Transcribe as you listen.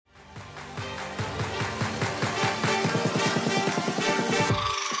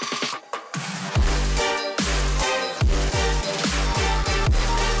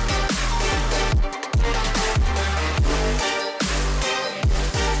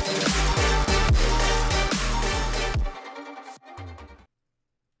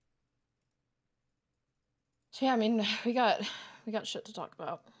Yeah, I mean, we got shit to talk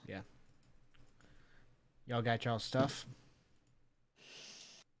about. Yeah. Y'all got y'all stuff?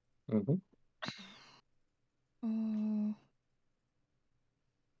 Mm-hmm.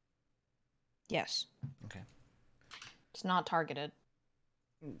 Yes. Okay. It's not targeted.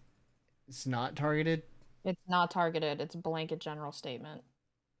 It's not targeted? It's not targeted. It's a blanket general statement.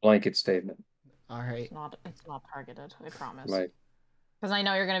 Blanket statement. All right. It's not targeted. I promise. Right. Because I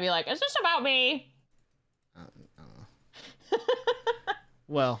know you're gonna be like, "Is this about me?"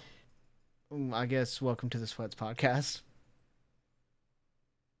 Well, I guess welcome to the Sweats podcast.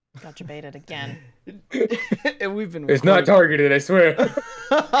 Got you baited again. And we've been. It's not targeted, I swear.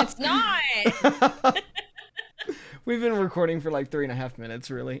 It's not. We've been recording for like 3.5 minutes,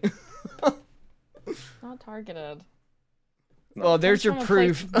 really. Not targeted. Well, there's your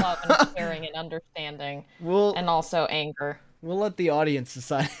proof. Of love and caring and understanding, and also anger. We'll let the audience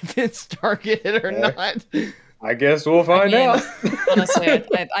decide if it's targeted or not. I guess we'll find out. Honestly,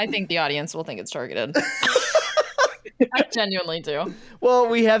 I think the audience will think it's targeted. I genuinely do. Well,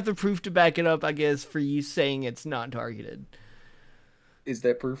 we have the proof to back it up, I guess, for you saying it's not targeted. Is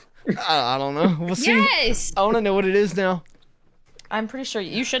that proof? I don't know. We'll see. Yes! I want to know what it is now. I'm pretty sure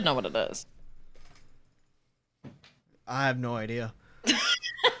you should know what it is. I have no idea.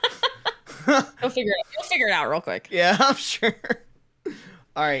 You'll figure it out real quick. Yeah, I'm sure.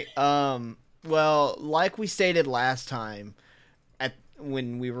 All right. Well, like we stated last time,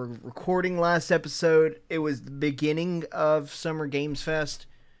 when we were recording last episode, it was the beginning of Summer Games Fest.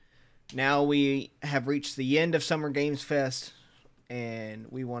 Now we have reached the end of Summer Games Fest, and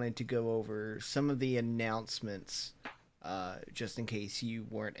we wanted to go over some of the announcements, just in case you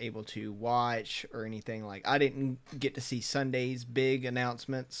weren't able to watch or anything. Like, I didn't get to see Sunday's big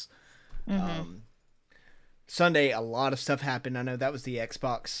announcements. Mm-hmm. Sunday, a lot of stuff happened. I know that was the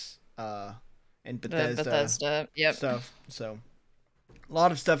Xbox and Bethesda yep. stuff. So a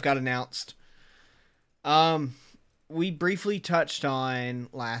lot of stuff got announced. We briefly touched on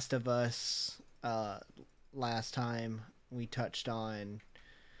Last of Us last time. We touched on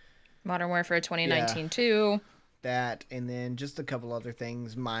Modern Warfare 2019 too. That, and then just a couple other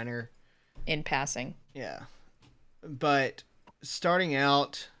things, minor. In passing. Yeah. But starting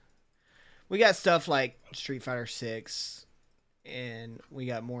out, we got stuff like Street Fighter 6, and we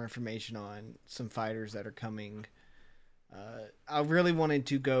got more information on some fighters that are coming. I really wanted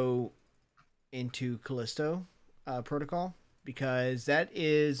to go into Callisto Protocol, because that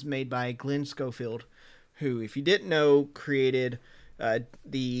is made by Glenn Schofield, who, if you didn't know, created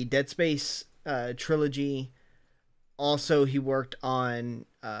the Dead Space trilogy. Also, he worked on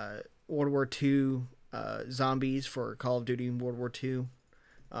World War II zombies for Call of Duty World War II.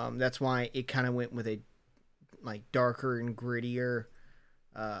 That's why it kind of went with a darker and grittier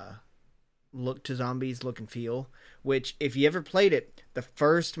look to zombies, look and feel. Which, if you ever played it, the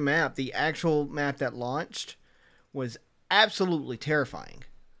first map, the actual map that launched, was absolutely terrifying.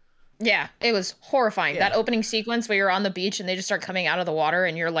 Yeah, it was horrifying. Yeah. That opening sequence where you're on the beach and they just start coming out of the water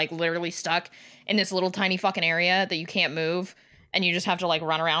and you're like literally stuck in this little tiny fucking area that you can't move, and you just have to like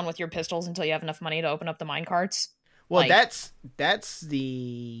run around with your pistols until you have enough money to open up the minecarts. Well, that's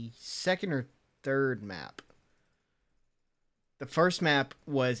the second or third map. The first map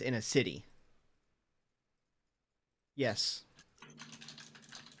was in a city. Yes,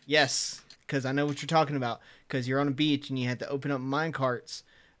 because I know what you're talking about. Because you're on a beach and you had to open up minecarts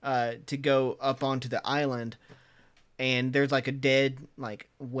to go up onto the island, and there's like a dead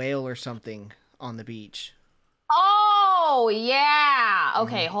whale or something on the beach. Oh, yeah.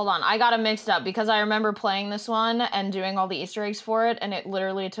 Okay, hold on. I got it mixed up because I remember playing this one and doing all the Easter eggs for it, and it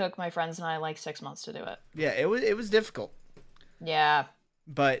literally took my friends and I like 6 months to do it. Yeah, it was difficult. Yeah.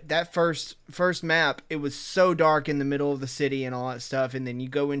 But that first map, it was so dark in the middle of the city and all that stuff, and then you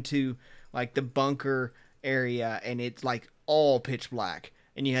go into like the bunker area and it's like all pitch black,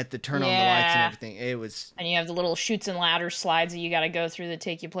 and you have to turn on the lights and everything. It was, and you have the little chutes and ladders slides that you got to go through that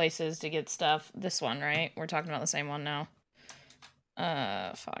take you places to get stuff. This one, right? We're talking about the same one now.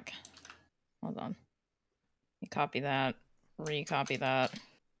 Fuck. Hold on. You copy that. Recopy that.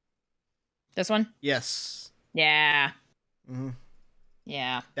 This one? yes. Yeah. Mm-hmm.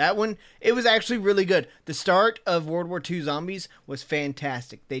 Yeah. That one, it was actually really good. The start of World War II Zombies was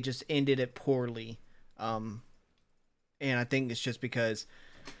fantastic. They just ended it poorly. And I think it's just because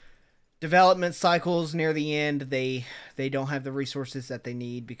development cycles near the end, they don't have the resources that they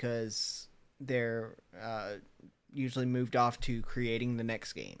need, because they're usually moved off to creating the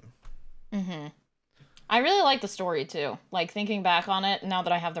next game. Mm-hmm. I really like the story too. Like, thinking back on it, now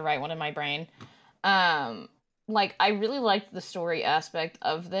that I have the right one in my brain, like I really liked the story aspect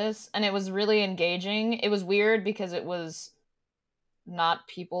of this, and it was really engaging. It was weird because it was not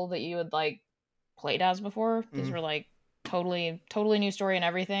people that you had like played as before. These Mhm. were like totally new story and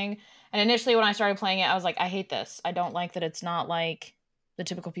everything. And initially when I started playing it, I was like, I hate this. I don't like that it's not like the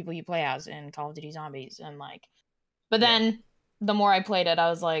typical people you play as in Call of Duty Zombies and like but Yeah. then the more I played it, I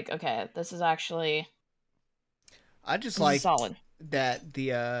was like, okay, this is actually I just this is like solid. that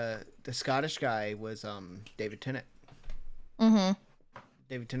the Scottish guy was David Tennant. Mm-hmm.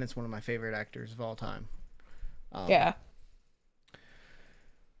 David Tennant's one of my favorite actors of all time. Yeah.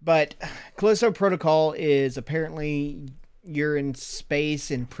 But Callisto Protocol is apparently you're in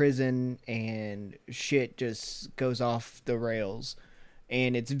space in prison and shit just goes off the rails.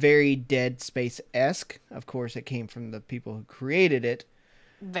 And it's very Dead Space esque. Of course, it came from the people who created it.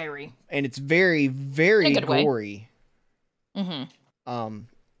 Very. And it's very, very In a good way. gory. Mm-hmm.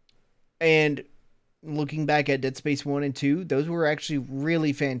 And looking back at Dead Space 1 and 2, those were actually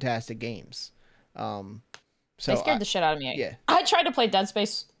really fantastic games. So They scared the shit out of me. Yeah. I tried to play Dead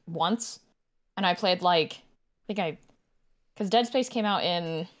Space once, and I played because Dead Space came out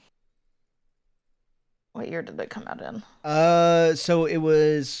in what year did it come out in? So it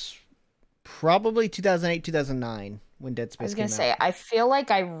was probably 2008, 2009 when Dead I Space was came gonna say out. I feel like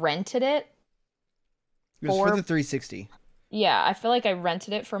I rented it. It was for for- the 360. Yeah, I feel like I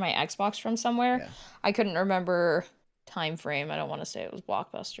rented it for my Xbox from somewhere. Yeah. I couldn't remember time frame. I don't want to say it was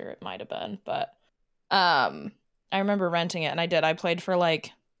Blockbuster. It might have been, but I remember renting it, and I did. I played for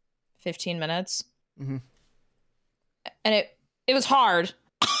like 15 minutes, Mhm. and it was hard.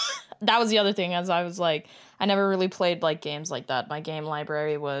 That was the other thing, as I was like, I never really played like games like that. My game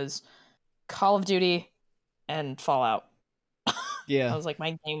library was Call of Duty and Fallout. That Yeah. was like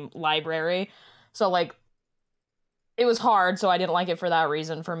my game library. So like it was hard, so I didn't like it for that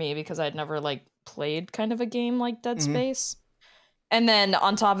reason for me because I'd never like played kind of a game like Dead Mhm. Space. And then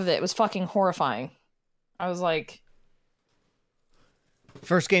on top of it, it was fucking horrifying. I was like,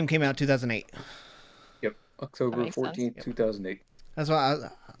 First game came out 2008. Yep. That October makes sense. 14th, 2008. That's why I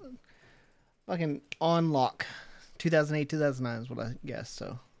fucking on lock. 2008, 2009 is what I guess.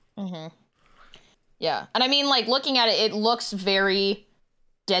 So mm-hmm. Yeah. And I mean, like, looking at it, it looks very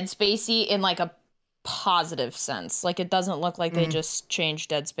Dead Spacey in like a positive sense. Like, it doesn't look like they Mhm. just changed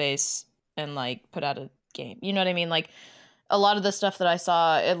Dead Space and like put out a game. You know what I mean? Like, a lot of the stuff that I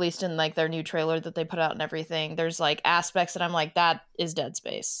saw, at least in like their new trailer that they put out and everything, there's like aspects that I'm like, that is Dead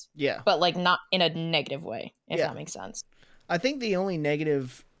Space, yeah, but like not in a negative way, if Yeah. that makes sense. I think the only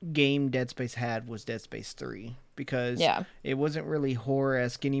negative game Dead Space had was Dead Space 3 because Yeah. it wasn't really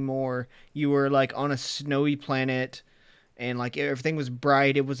horror-esque anymore. You were like on a snowy planet and like everything was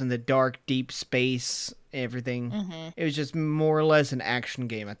bright. It was in the dark, deep space, everything. Mm-hmm. It was just more or less an action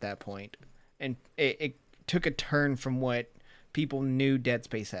game at that point. And it took a turn from what people knew Dead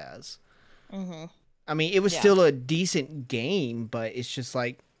Space as. Mm-hmm. I mean, it was Yeah. still a decent game, but it's just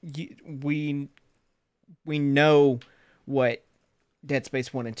like we know what Dead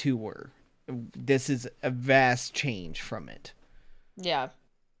Space 1 and 2 were. This is a vast change from it. Yeah.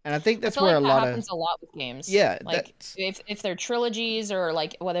 And I think that's I feel where like a that lot happens of a lot with games. Yeah, like that's if they're trilogies or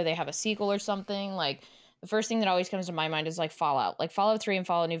like whether they have a sequel or something. Like the first thing that always comes to my mind is like Fallout. Like Fallout 3 and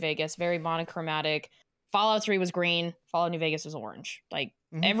Fallout New Vegas, very monochromatic. Fallout 3 was green. Fallout New Vegas was orange. Like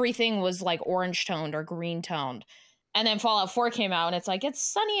Mhm. everything was like orange toned or green toned. And then Fallout 4 came out and it's like it's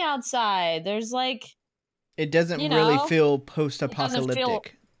sunny outside. There's like it doesn't you really know, feel feel-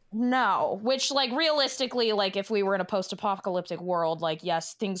 post-apocalyptic. no, which like realistically, like if we were in a post-apocalyptic world, like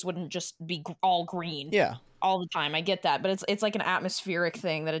yes, things wouldn't just be all green Yeah. all the time. I get that, but it's like an atmospheric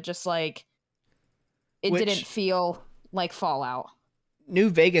thing that it just like it Which- didn't feel like Fallout. New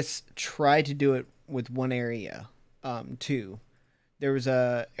Vegas tried to do it with one area, too. There was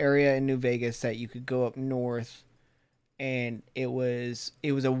a area in New Vegas that you could go up north, and it was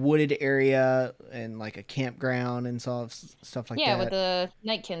a wooded area and like a campground and stuff like Yeah, that. with the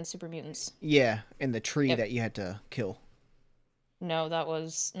Nightkin super mutants. Yeah, and the tree Yep. that you had to kill. No, that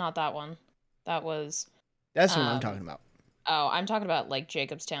was not that one. That was That's what I'm Um, talking about. oh, I'm talking about like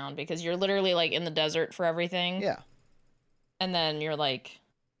Jacobstown because you're literally like in the desert for everything. Yeah, And then you're like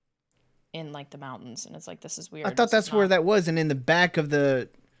in like the mountains and it's like this is weird. I thought This is that's where not- that was, and in the back of the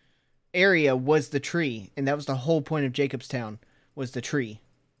area was the tree, and that was the whole point of Jacobstown was the tree.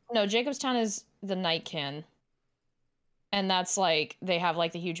 No, Jacobstown is the Nightkin. And that's like they have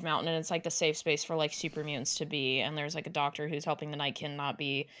like the huge mountain and it's like the safe space for like super mutants to be. And there's like a doctor who's helping the Nightkin not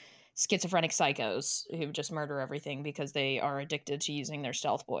be schizophrenic psychos who just murder everything because they are addicted to using their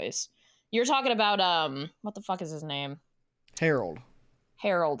stealth boys. You're talking about what the fuck is his name? Harold.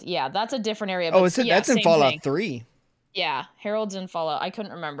 Harold. Yeah, that's a different area. Oh, But is it? yeah, That's in same Fallout thing. 3. Yeah, Harold's in Fallout. I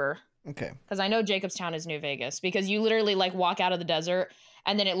couldn't remember. Okay. Because I know Jacobstown is New Vegas. Because you literally like walk out of the desert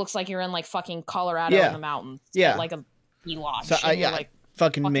and then it looks like you're in like fucking Colorado in Yeah. the mountains. Yeah. At, like a ski lodge. So and you're I like,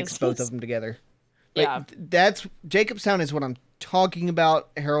 fucking fuck mixed is both this? of them together. Like, yeah. that's Jacobstown is what I'm talking about.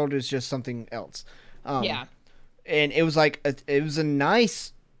 Harold is just something else. Yeah. And it was like it was a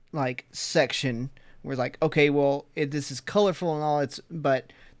nice like section where it's like, okay, well, this is colorful and all,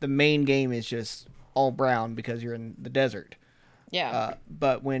 but the main game is just all brown because you're in the desert. Yeah.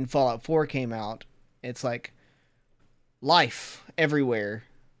 But when Fallout 4 came out, it's like life everywhere.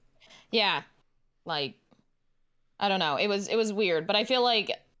 Yeah. Like, I don't know. It was weird, but I feel like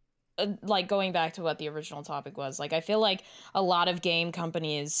going back to what the original topic was, like, I feel like a lot of game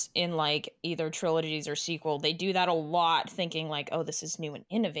companies in like either trilogies or sequel, they do that a lot thinking like, oh, this is new and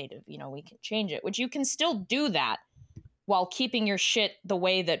innovative, you know, we can change it, which you can still do that while keeping your shit the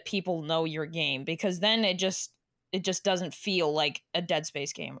way that people know your game, because then it just doesn't feel like a Dead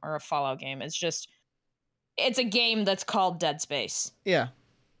Space game or a Fallout game. It's a game that's called Dead Space. Yeah.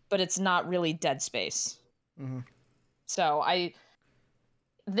 But it's not really Dead Space. Mm-hmm. So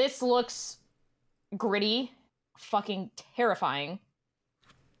this looks gritty, fucking terrifying.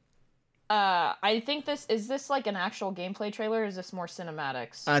 I think is this like an actual gameplay trailer, or is this more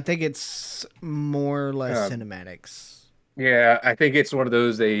cinematics? I think it's more or less cinematics. Yeah, I think it's one of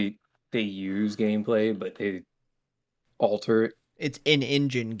those they use gameplay, but they alter it. It's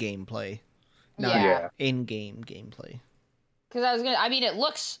in-engine gameplay, not Yeah. in-game gameplay. Because I mean, it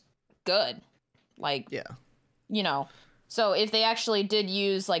looks good. Like, Yeah. you know, so if they actually did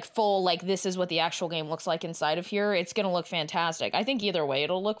use like full, like, this is what the actual game looks like inside of here, it's going to look fantastic. I think either way,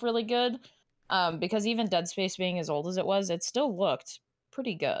 it'll look really good. Because even Dead Space being as old as it was, it still looked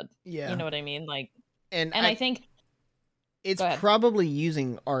pretty good. Yeah. You know what I mean? Like, and I think it's probably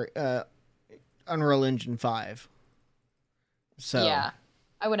using our Unreal Engine 5. So yeah,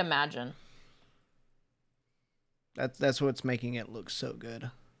 I would imagine. That's what's making it look so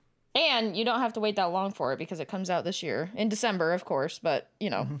good. And you don't have to wait that long for it because it comes out this year. In December, of course, but, you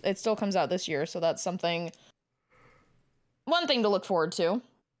know, it still comes out this year, so that's one thing to look forward to.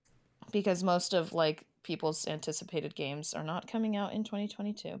 Because most of, like, people's anticipated games are not coming out in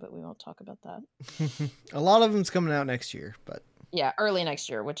 2022, but we won't talk about that. A lot of them's coming out next year, but... Yeah, early next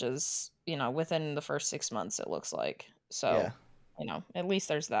year, which is, you know, within the first 6 months, it looks like. So, you know, at least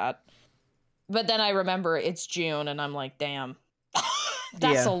there's that. But then I remember it's June, and I'm like, damn.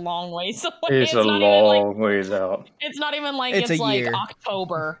 That's a long ways away. It's a long ways out. It's not even like it's like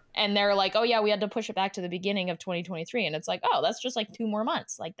October, and they're like, oh yeah, we had to push it back to the beginning of 2023, and it's like, oh, that's just like 2 more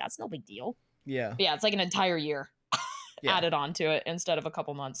months. Like, that's no big deal. Yeah. But yeah, it's like an entire year added on to it instead of a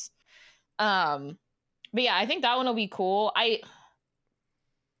couple months. But yeah, I think that one will be cool. I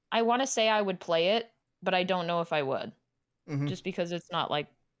want to say I would play it, but I don't know if I would. Just because it's not like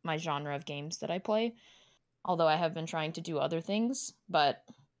my genre of games that I play. Although I have been trying to do other things, but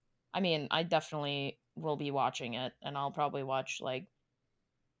I mean, I definitely will be watching it, and I'll probably watch like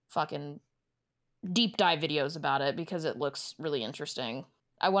fucking deep dive videos about it because it looks really interesting.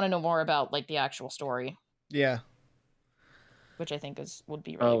 I want to know more about like the actual story. Yeah. Which I think would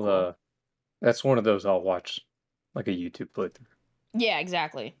be really cool. That's one of those I'll watch like a YouTube playthrough. Yeah,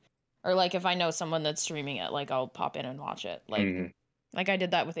 exactly. Or like if I know someone that's streaming it, like I'll pop in and watch it. Like like I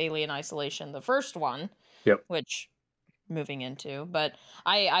did that with Alien Isolation, the first one. Yep. Which moving into, but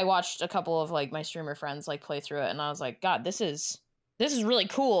I watched a couple of like my streamer friends like play through it, and I was like, God, this is really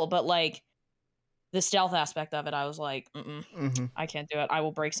cool, but like the stealth aspect of it, I was like, I can't do it. I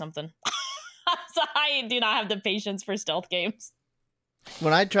will break something. So I do not have the patience for stealth games.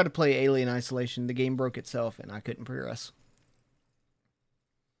 When I tried to play Alien Isolation, the game broke itself, and I couldn't progress.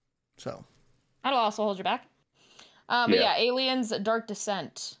 So that'll also hold you back. But yeah, Aliens Dark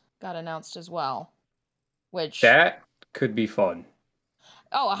Descent got announced as well. Which that could be fun.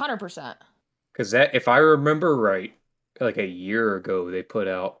 Oh, 100%. Because that, if I remember right, like a year ago, they put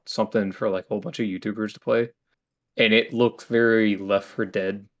out something for like a whole bunch of YouTubers to play, and it looked very Left 4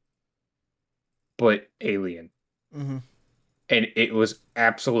 Dead, but Alien. And it was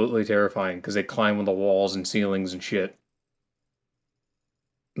absolutely terrifying because they climb on the walls and ceilings and shit.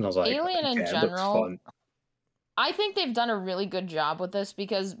 And I was like, Alien in general. I think they've done a really good job with this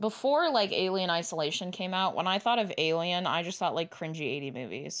because before like Alien Isolation came out, when I thought of Alien, I just thought like cringy 80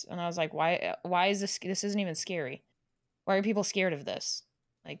 movies. And I was like, why is this isn't even scary? Why are people scared of this?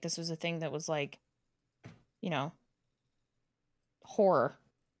 Like, this was a thing that was like, you know, horror.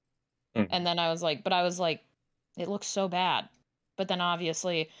 And then I was like, it looks so bad. But then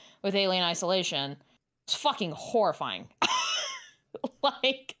obviously with Alien Isolation, it's fucking horrifying.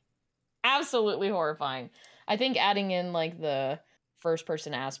 Like, absolutely horrifying. I think adding in like the first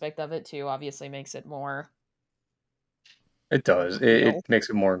person aspect of it too obviously makes it more It does. It real. makes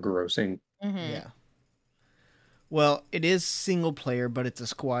it more engrossing. Mm-hmm. Yeah. Well, it is single player, but it's a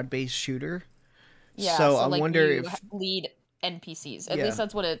squad based shooter. Yeah, So so I like wonder you if lead NPCs. At yeah, least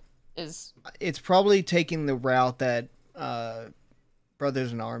that's what it is. it's probably taking the route that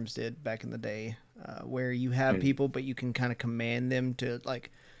Brothers in Arms did back in the day, where you have Mm. people, but you can kind of command them to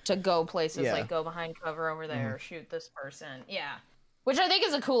To go places, Yeah. like go behind cover over there, Mhm. shoot this person. Yeah. Which I think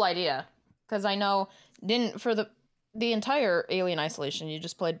is a cool idea. Because I know for the entire Alien Isolation, you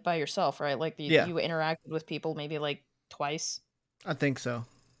just played by yourself, right? Like Yeah. you interacted with people maybe like twice. I think so.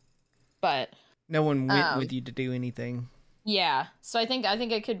 But No one went Um, with you to do anything. yeah. So I think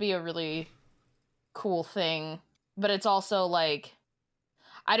it could be a really cool thing. But it's also like,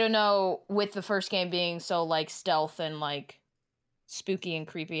 I don't know, with the first game being so like stealth and like spooky and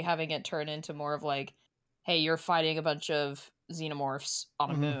creepy, having it turn into more of like, hey, you're fighting a bunch of xenomorphs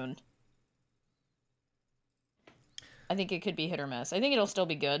on a Mhm. moon. I think it could be hit or miss. I think it'll still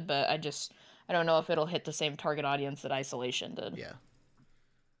be good, but I don't know if it'll hit the same target audience that Isolation did. Yeah.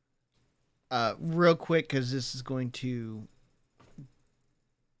 Real quick, because this is going to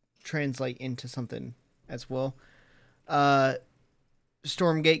translate into something as well.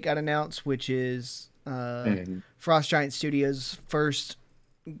 Stormgate got announced, which is Mhm. Frost Giant Studios' first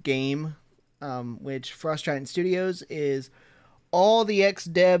game. Which Frost Giant Studios is all the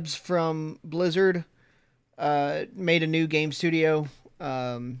ex-devs from Blizzard made a new game studio.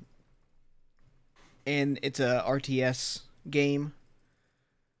 And it's a RTS game.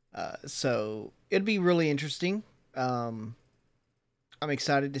 So it'd be really interesting. I'm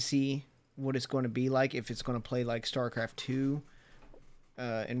excited to see what it's going to be like, if it's going to play like StarCraft 2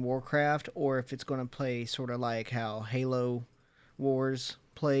 and Warcraft, or if it's going to play sort of like how Halo Wars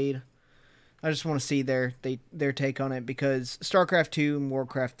played. I just want to see their take on it, because StarCraft 2 and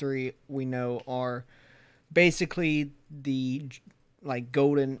Warcraft 3 we know are basically the like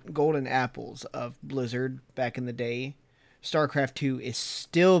golden apples of Blizzard back in the day. StarCraft 2 is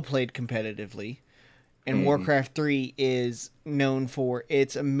still played competitively, and Mhm. Warcraft 3 is known for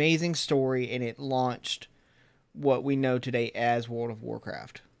its amazing story, and it launched what we know today as World of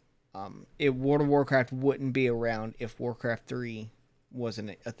Warcraft. World of Warcraft wouldn't be around if Warcraft 3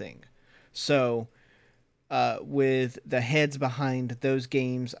 wasn't a thing. So, with the heads behind those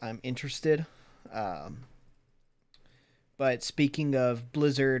games, I'm interested. But speaking of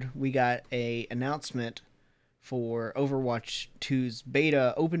Blizzard, we got a announcement for Overwatch 2's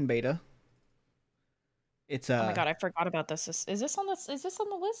open beta. It's Oh my god, I forgot about this. Is this on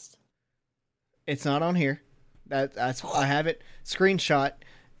the list? It's not on here. That's I have it screenshot.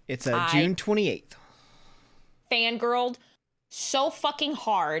 It's June 28th. Fangirled so fucking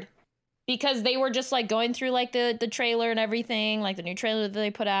hard because they were just like going through like the trailer and everything, like the new trailer that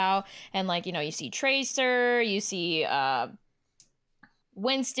they put out, and like, you know, you see Tracer, you see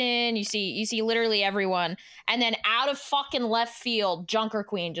Winston, you see literally everyone, and then out of fucking left field, Junker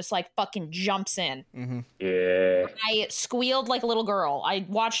Queen just like fucking jumps in. Mm-hmm. Yeah. I squealed like a little girl. I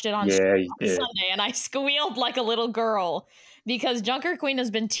watched it on Yeah, you did. Sunday, and I squealed like a little girl because Junker Queen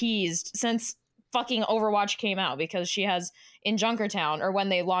has been teased since fucking Overwatch came out, because she has in Junkertown, or when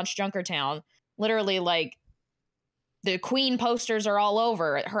they launched Junkertown, literally like the Queen posters are all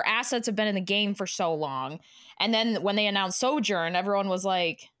over. Her assets have been in the game for so long. And then when they announced Sojourn, everyone was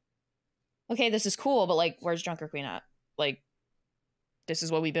like, okay, this is cool, but like, where's Junker Queen at? Like, this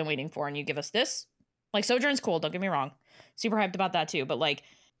is what we've been waiting for, and you give us this? Like, Sojourn's cool, don't get me wrong. Super hyped about that too, but like,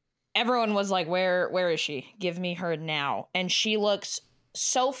 everyone was like, where is she? Give me her now. And she looks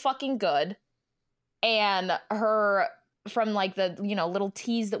so fucking good. And her, from like the, you know, little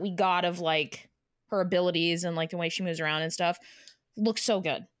tease that we got of like her abilities and like the way she moves around and stuff, looks so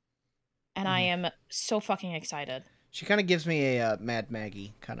good. And I am so fucking excited. She kind of gives me a Mad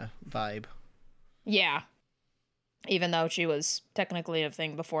Maggie kind of vibe. Yeah. Even though she was technically a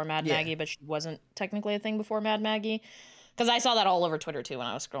thing before Mad Maggie, but she wasn't technically a thing before Mad Maggie. Because I saw that all over Twitter too when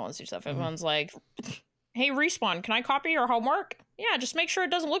I was scrolling through stuff. Everyone's like, hey, Respawn, can I copy your homework? Yeah, just make sure it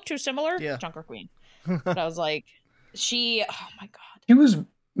doesn't look too similar. Yeah. Junker Queen. But I was like, oh my god. She was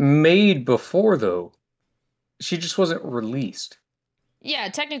made before, though. She just wasn't released. Yeah,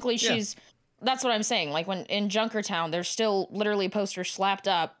 technically that's what I'm saying. Like, when in Junkertown, there's still literally posters slapped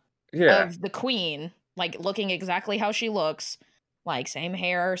up of the Queen, like looking exactly how she looks, like same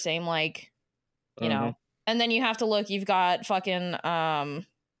hair, same like, you know. And then you have to look, you've got fucking Hog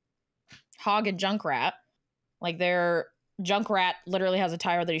and Junkrat. Like, their Junkrat literally has a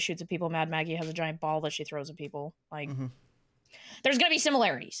tire that he shoots at people. Mad Maggie has a giant ball that she throws at people. Like, there's gonna be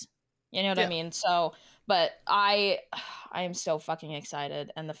similarities. You know what I mean? So, but I am so fucking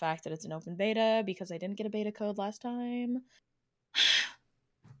excited, and the fact that it's an open beta because I didn't get a beta code last time.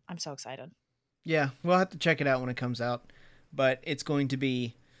 I'm so excited. Yeah, we'll have to check it out when it comes out, but it's going to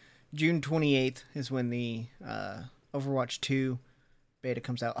be June 28th is when the Overwatch 2 beta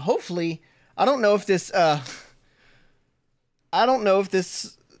comes out. Hopefully, I don't know if this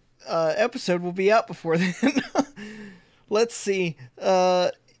episode will be out before then. Let's see.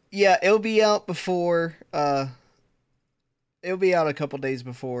 Yeah, it'll be out before. It'll be out a couple days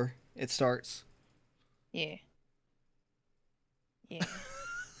before it starts. Yeah. Yeah.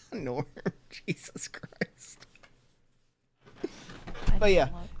 Norm, Jesus Christ. But yeah,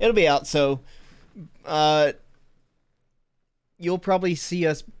 it'll be out. So, you'll probably see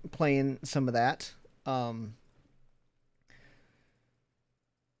us playing some of that. Let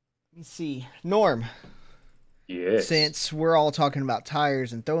me see, Norm. Yes. Since we're all talking about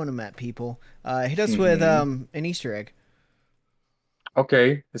tires and throwing them at people, hit us with an Easter egg.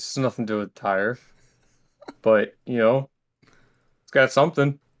 Okay, this has nothing to do with tire, but it's got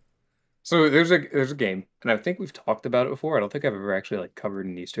something. So there's a game, and I think we've talked about it before. I don't think I've ever actually covered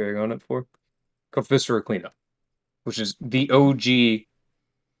an Easter egg on it before. Called Viscera Cleanup, which is the OG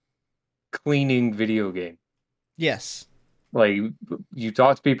cleaning video game. Yes. Like, you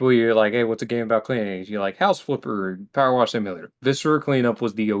talk to people, you're like, hey, what's a game about cleaning? You're like, House Flipper, Power Wash Simulator. Viscera Cleanup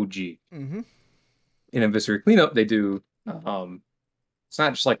was the OG. Mm-hmm. And in Viscera Cleanup, they do, it's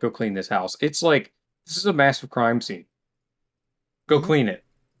not just go clean this house. It's like, this is a massive crime scene. Go clean it.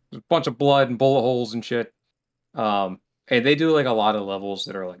 There's a bunch of blood and bullet holes and shit. And they do a lot of levels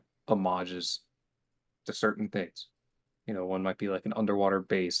that are homages to certain things. One might be an underwater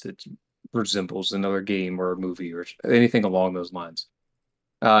base that resembles another game or a movie or anything along those lines.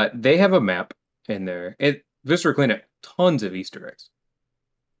 They have a map in there. Viscera Cleanup, tons of Easter eggs.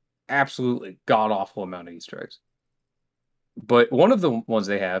 Absolutely god-awful amount of Easter eggs. But one of the ones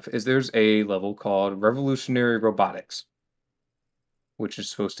they have is there's a level called Revolutionary Robotics, which is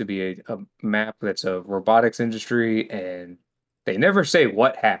supposed to be a map that's a robotics industry, and they never say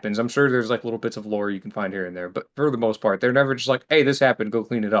what happens. I'm sure there's little bits of lore you can find here and there, but for the most part, they're never just hey, this happened, go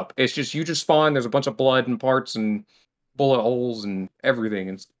clean it up. It's just you just spawn, there's a bunch of blood and parts and bullet holes and everything,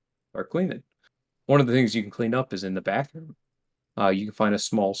 and start cleaning. One of the things you can clean up is in the bathroom. You can find a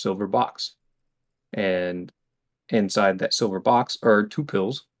small silver box, and inside that silver box are 2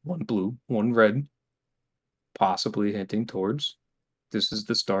 pills, one blue, one red, possibly hinting towards this is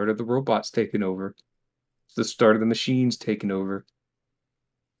the start of the robots taking over. It's the start of the machines taking over,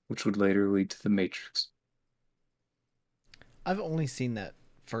 which would later lead to the Matrix. I've only seen that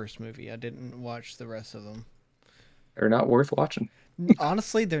first movie. I didn't watch the rest of them. They're not worth watching.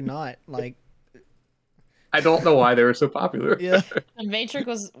 Honestly, they're not. I don't know why they were so popular. Yeah. The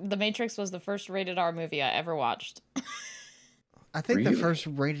Matrix was the first rated R movie I ever watched. I think the first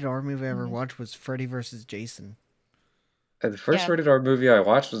rated R movie I ever watched was Freddy vs. Jason. The first rated R movie I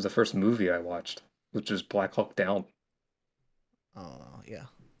watched was the first movie I watched, which was Black Hawk Down. Oh, yeah.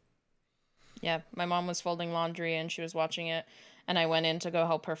 Yeah, my mom was folding laundry and she was watching it, and I went in to go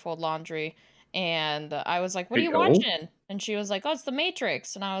help her fold laundry, and I was like, what are you watching? And she was like, oh, it's The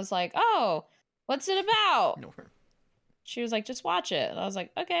Matrix. And I was like, oh, what's it about? No. She was like, just watch it. And I was like,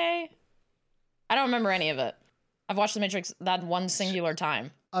 okay. I don't remember any of it. I've watched The Matrix that one singular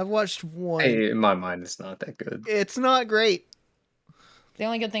time. I've watched one. Hey, in my mind, it's not that good. It's not great. The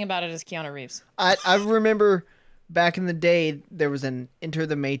only good thing about it is Keanu Reeves. I remember back in the day, there was an Enter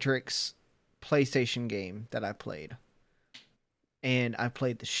the Matrix PlayStation game that I played. And I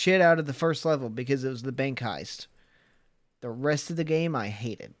played the shit out of the first level because it was the bank heist. The rest of the game I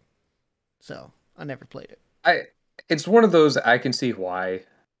hated. So, I never played it. It's one of those I can see why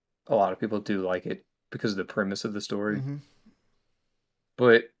a lot of people do like it because of the premise of the story. Mm-hmm.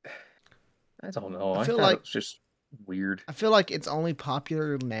 But I don't know. I thought it was just weird. I feel like it's only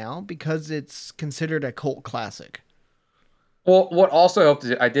popular now because it's considered a cult classic. Well, what also helped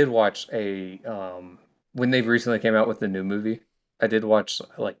is I did watch when they recently came out with the new movie, I did watch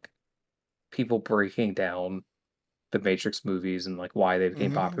people breaking down the Matrix movies and why they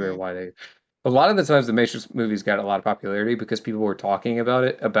became popular, a lot of the times the Matrix movies got a lot of popularity because people were talking about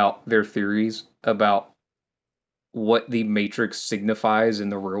it, about their theories about what the Matrix signifies in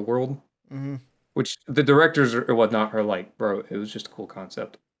the real world. Mm-hmm. Which the directors or whatnot are like, bro, it was just a cool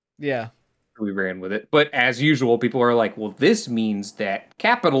concept. Yeah. We ran with it. But as usual, people are like, well, this means that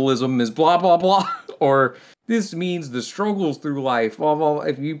capitalism is blah, blah, blah. Or this means the struggles through life, blah, blah, blah.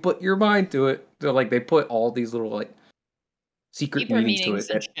 If you put your mind to it, they're they put all these little secret deeper meanings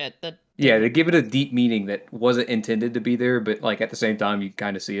to it. And shit that Yeah, they give it a deep meaning that wasn't intended to be there, but like at the same time, you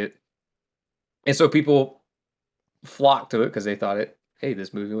kind of see it, and so people flocked to it because they thought it. Hey,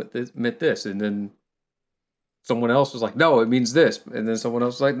 this movie meant this, and then someone else was like, "No, it means this," and then someone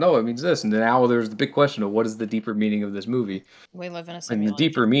else was like, "No, it means this," and then now there's the big question of what is the deeper meaning of this movie, We live in a and the simulation.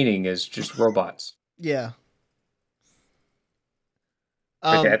 deeper meaning is just robots. Yeah.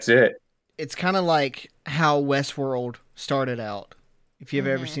 Like that's it. It's kind of like how Westworld started out. If you've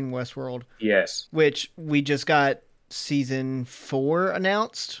ever Mhm. seen Westworld, Yes. which we just got season 4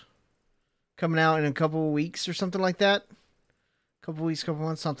 announced, coming out in a couple of weeks or something like that. Couple weeks, couple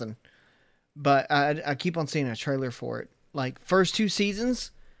months, something. But I keep on seeing a trailer for it. Like first 2 seasons,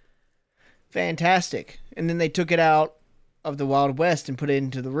 fantastic, and then they took it out of the Wild West and put it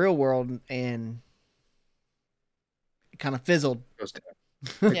into the real world, and it kind of fizzled. Goes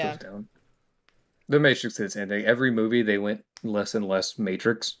down. Yeah. Goes down. The Matrix is ending. Every movie they went less and less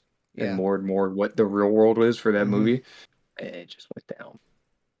Matrix Yeah. and more what the real world is for that Mhm. movie. And it just went down.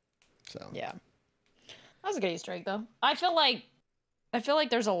 So Yeah. That was a good Easter egg, though. I feel like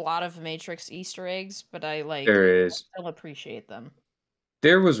there's a lot of Matrix Easter eggs, but I There is. still appreciate them.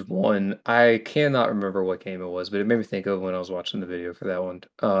 There was one. I cannot remember what game it was, but it made me think of when I was watching the video for that one.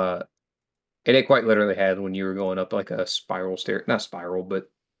 And it quite literally had when you were going up like a spiral stair, not spiral, but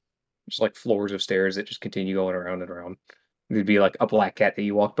just like floors of stairs that just continue going around and around. There'd be like a black cat that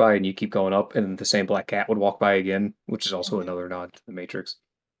you walk by and you keep going up, and the same black cat would walk by again, which is also Mhm. another nod to the Matrix.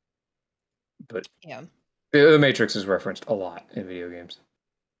 But Yeah. the Matrix is referenced a lot in video games.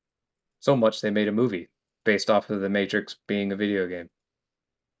 So much they made a movie based off of the Matrix being a video game.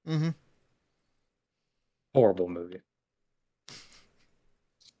 Mm-hmm. Horrible movie.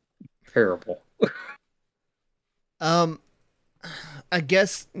 Terrible. I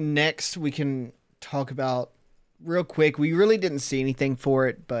guess next we can talk about real quick. We really didn't see anything for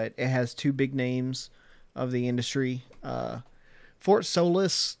it, but it has 2 big names of the industry. Fort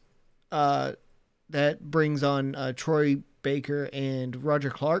Solis, that brings on Troy Baker and Roger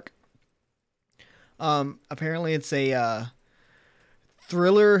Clark. Apparently it's a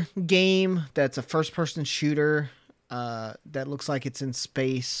thriller game that's a first-person shooter that looks like it's in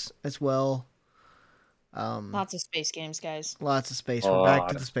space as well. Lots of space games, guys. Lots of space. We're back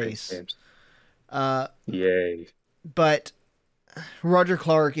to the space. Games. Uh, Yay. but Roger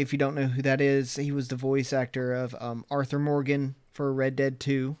Clark, if you don't know who that is, he was the voice actor of Arthur Morgan for Red Dead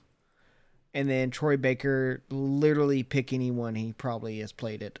 2. And then Troy Baker, literally pick anyone, he probably has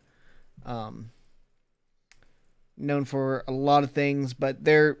played it. Known for a lot of things, but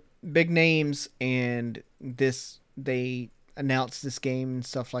they're big names, and they announced this game and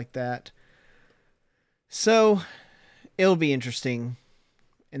stuff like that. So it'll be interesting.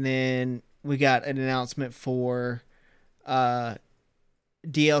 And then we got an announcement for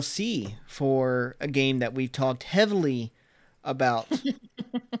DLC for a game that we've talked heavily about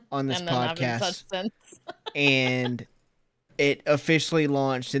on this And then haven't podcast. touched since. And it officially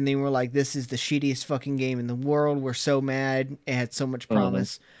launched, and they were like, this is the shittiest fucking game in the world. We're so mad. It had so much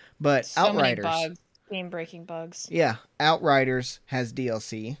promise. But So Outriders. many bugs, game-breaking bugs. Yeah, Outriders has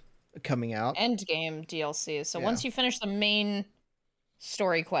DLC coming out. End game DLC. So Yeah. once you finish the main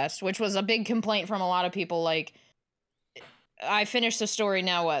story quest, which was a big complaint from a lot of people, like, I finished the story,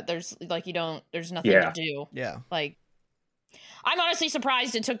 now what? There's nothing to do. Yeah. Like, I'm honestly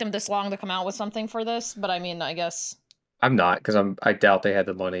surprised it took them this long to come out with something for this, but I mean, I guess. I'm not, because I doubt they had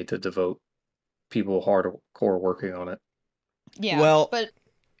the money to devote people hardcore working on it. Yeah. Well, but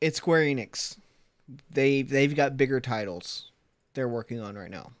it's Square Enix. They've got bigger titles they're working on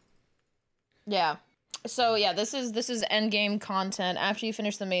right now. yeah. So yeah, this is end game content. After you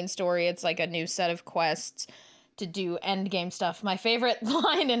finish the main story, it's like a new set of quests to do end game stuff. My favorite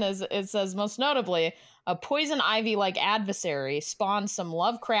line it says, most notably, a poison ivy-like adversary spawned some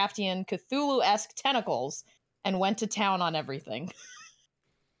Lovecraftian Cthulhu-esque tentacles and went to town on everything.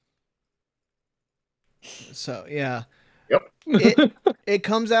 So yeah. Yep. It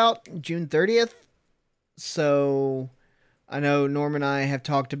comes out June 30th. So I know Norm and I have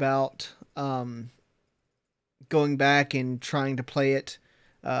talked about going back and trying to play it.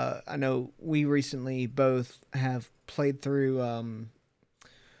 I know we recently both have played through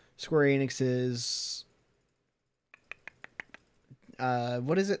Square Enix's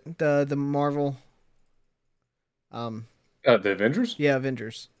what is it? The Marvel The Avengers? yeah,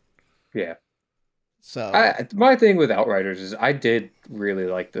 Avengers. Yeah. So my thing with Outriders is I did really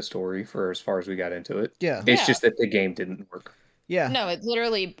like the story for as far as we got into it. yeah. It's Yeah. just that the game didn't work. Yeah. No, it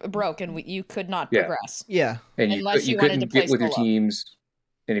literally broke and you could not Yeah. progress. Yeah. And Unless you you wanted couldn't to play get with your solo. teams.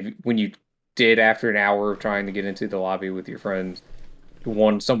 And when you did after an hour of trying to get into the lobby with your friends,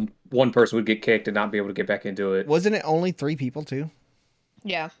 one person would get kicked and not be able to get back into it. Wasn't it only 3 people too?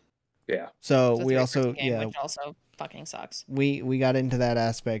 Yeah. Yeah. So It's a we three-person also game, which also fucking sucks. we got into that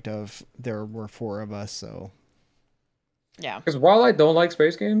aspect of there were 4 of us, so Yeah. Because while I don't like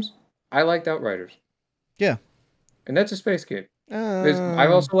space games, I liked Outriders. Yeah. And that's a space game. I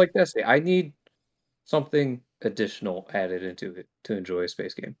also like Destiny. I need something additional added into it to enjoy a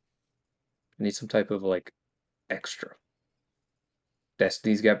space game. I need some type of like extra.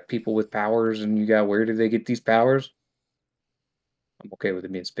 Destiny's got people with powers, and you got where do they get these powers? I'm okay with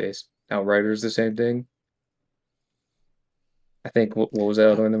it being space. Outriders the same thing. I think what was that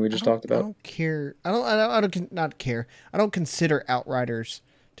other one that we just talked I about? don't care. Not care. I don't consider Outriders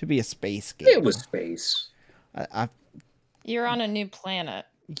to be a space game. It was space. You're on a new planet.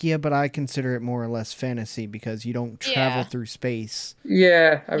 Yeah, but I consider it more or less fantasy because you don't travel Yeah. through space.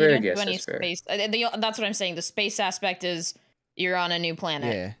 Yeah, I You mean, I don't guess do any that's fair. space. That's what I'm saying. The space aspect is you're on a new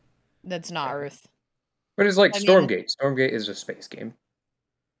planet. Yeah. That's not Earth. But it's like I mean- Stormgate. Stormgate is a space game.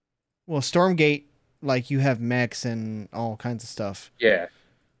 Well, Stormgate, like you have mechs and all kinds of stuff. Yeah.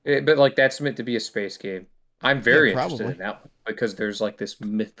 But like that's meant to be a space game. I'm very interested probably. in that one because there's like this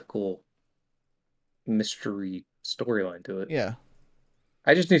mythical mystery storyline to it. Yeah.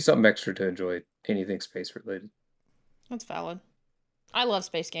 I just need something extra to enjoy anything space related. That's valid. I love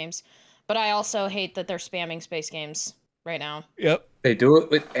space games, but I also hate that they're spamming space games right now. Yep. They do it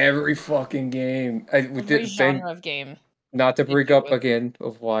with every fucking game. We Every did the same, genre of game. not to they bring do up it. again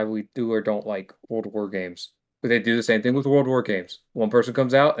of why we do or don't like World War games. But they do the same thing with World War games. One person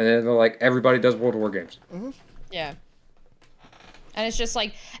comes out and then they're like, everybody does World War games. Yeah. And it's just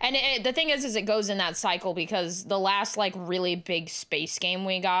like, and the thing is it goes in that cycle because the last like really big space game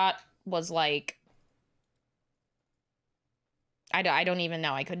we got was like, I don't even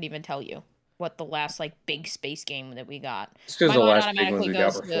know. I couldn't even tell you what the last like big space game that we got. It's because My the mind last big ones automatically we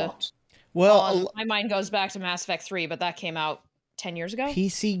got goes were to- flops. Well, My mind goes back to Mass Effect 3, but that came out 10 years ago.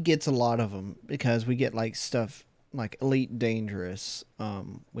 PC gets a lot of them because we get like stuff like Elite Dangerous,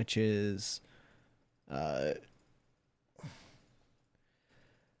 which is,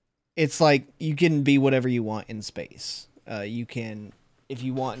 it's like you can be whatever you want in space. You can, if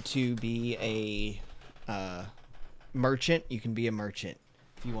you want to be a merchant, you can be a merchant.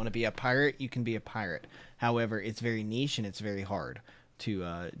 If you want to be a pirate, you can be a pirate. However, it's very niche and it's very hard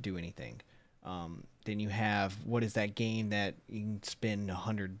to do anything. Then you have, what is that game that you can spend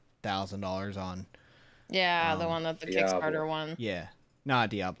 $100,000 on? Yeah, the one that the Diablo. Kickstarter one. Yeah, not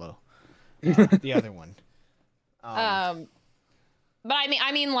Diablo. The other one. But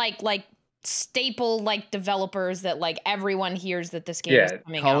I mean like staple like developers that like everyone hears that this game is Yeah,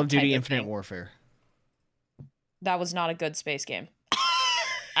 coming Call out of Duty type Infinite thing. Warfare. That was not a good space game.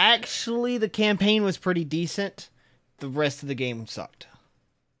 Actually, the campaign was pretty decent. The rest of the game sucked.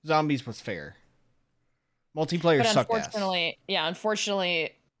 Zombies was fair. Multiplayer But sucked ass.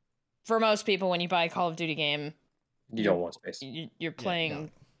 unfortunately, for most people, when you buy a Call of Duty game, You don't want space. you're playing no.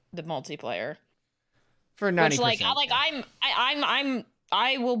 the multiplayer. For 90%. Which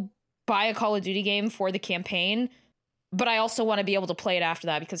I will buy a Call of Duty game for the campaign, but I also want to be able to play it after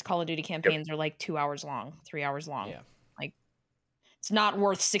that because Call of Duty campaigns are like 2 hours long, 3 hours long. Yeah. Like it's not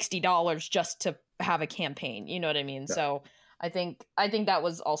worth $60 just to have a campaign. You know what I mean? Yeah. So I think that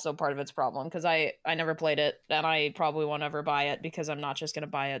was also part of its problem because I never played it and I probably won't ever buy it because I'm not just gonna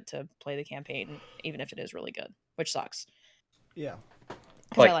buy it to play the campaign, even if it is really good, which sucks. Yeah.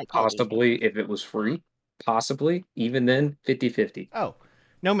 'Cause I Like Call of Duty. possibly if it was free, possibly even then 50-50. Oh,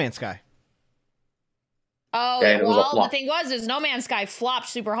 No Man's Sky. Oh, Yeah, and it was a well, the flop. thing is No Man's Sky flopped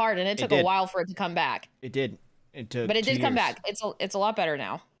super hard, and it took a did. while for it to come back. It did. It took But it 2 did come years. back. It's a lot better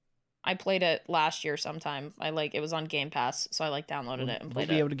now. I played it last year sometime. It was on Game Pass, so I downloaded it and We'll played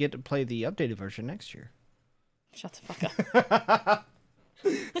be it. able to get to play the updated version next year. Shut the fuck up.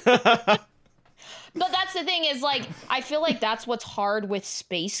 But that's the thing is I feel like that's what's hard with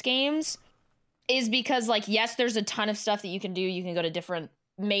space games is because yes, there's a ton of stuff that you can do. You can go to different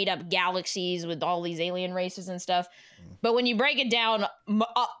made up galaxies with all these alien races and stuff. But when you break it down,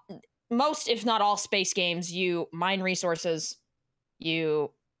 most, if not all space games, you mine resources,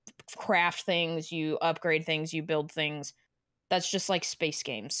 you craft things, you upgrade things, you build things. That's just like space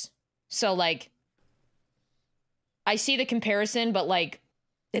games. So I see the comparison, but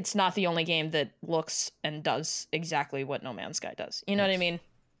it's not the only game that looks and does exactly what No Man's Sky does. You know what I mean?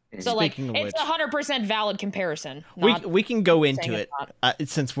 So Speaking of it's which- 100% valid comparison. We can go saying into it's it not.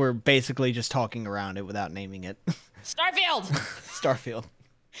 since we're basically just talking around it without naming it. Starfield. Starfield.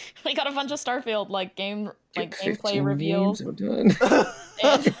 We got a bunch of Starfield gameplay 15 reveals. games, I'm done.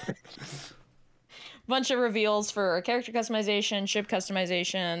 And- bunch of reveals for character customization, ship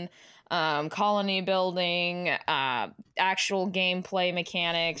customization, colony building, actual gameplay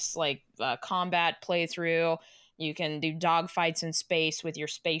mechanics like combat playthrough. You can do dogfights in space with your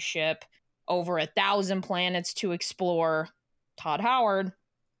spaceship. Over 1,000 planets to explore. Todd Howard.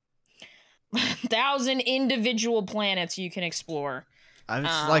 1,000 individual planets you can explore.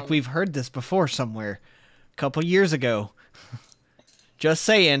 It's like we've heard this before somewhere a couple years ago. Just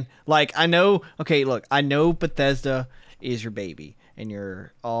saying. Like, I know, okay, look, I know Bethesda is your baby and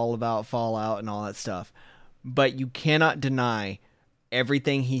you're all about Fallout and all that stuff, but you cannot deny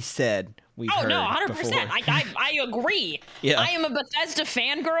everything he said. We've heard no, 100%. before. I agree. Yeah. I am a Bethesda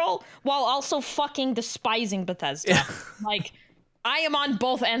fangirl while also fucking despising Bethesda. Yeah. Like, I am on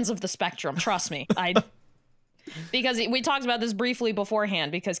both ends of the spectrum. Trust me. Because we talked about this briefly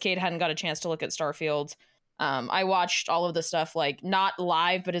beforehand because Kate hadn't got a chance to look at Starfield. I watched all of the stuff, like, not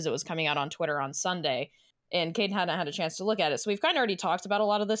live, but as it was coming out on Twitter on Sunday. And Kate hadn't had a chance to look at it. So we've kind of already talked about a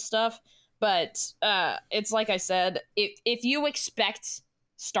lot of this stuff. But it's like I said, if you expect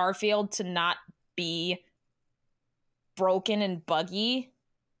Starfield to not be broken and buggy,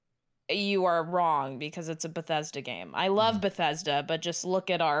 you are wrong because it's a Bethesda game. I love Bethesda, but just look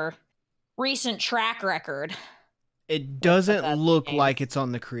at our recent track record. It doesn't look games. like it's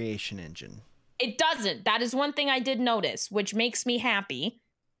on the Creation Engine. It doesn't. That is one thing I did notice, which makes me happy.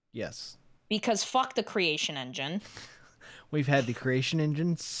 Yes. Because fuck the Creation Engine. We've had the Creation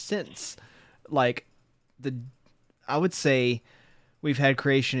Engine since, like, I would say we've had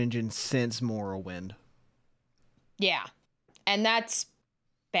Creation Engine since Morrowind. Yeah. And that's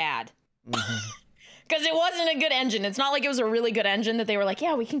bad. Mm-hmm. Because it wasn't a good engine. It's not like it was a really good engine that they were like,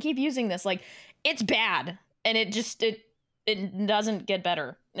 yeah, we can keep using this. Like, it's bad. And it doesn't get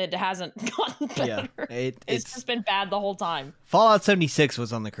better. It hasn't gotten better. Yeah, it's just been bad the whole time. Fallout 76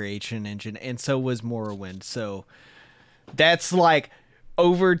 was on the Creation Engine, and so was Morrowind. So that's like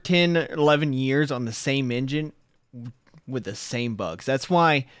over 10, 11 years on the same engine with the same bugs. That's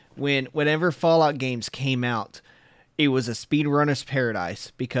why whenever Fallout games came out, it was a speedrunner's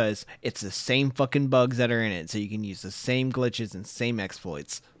paradise because it's the same fucking bugs that are in it. So you can use the same glitches and same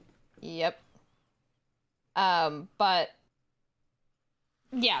exploits. Yep. But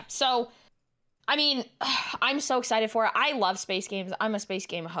yeah, so I mean, I'm so excited for it. I love space games. I'm a space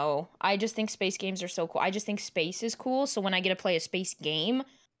game hoe. I just think space games are so cool. I just think space is cool. So when I get to play a space game,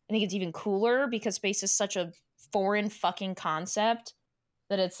 I think it's even cooler because space is such a foreign fucking concept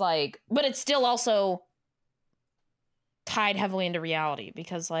that it's like, but it's still also tied heavily into reality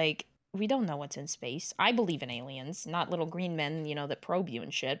because, like, we don't know what's in space. I believe in aliens, not little green men, that probe you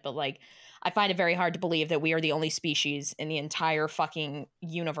and shit, but, like, I find it very hard to believe that we are the only species in the entire fucking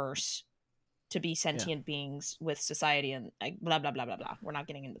universe to be sentient beings with society and, like, blah, blah, blah, blah, blah. We're not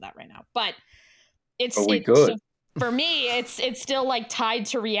getting into that right now. But so for me, it's still, like, tied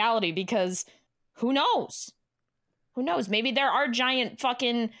to reality because who knows? Who knows? Maybe there are giant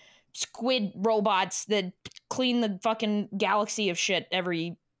fucking squid robots that clean the fucking galaxy of shit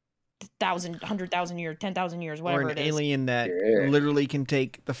every 1,000, 100,000 years, 10,000 years, whatever it is. Or an alien that literally can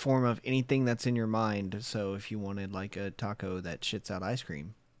take the form of anything that's in your mind. So if you wanted, like, a taco that shits out ice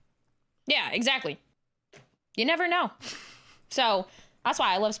cream. Yeah, exactly. You never know. So that's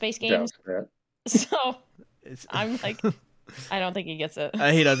why I love space games. So I'm like, I don't think he gets it.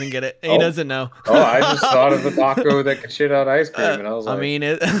 He doesn't get it. He doesn't know. Oh, I just thought of a taco that could shit out ice cream, and I was like,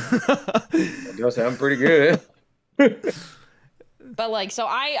 it does sound pretty good. But, like, so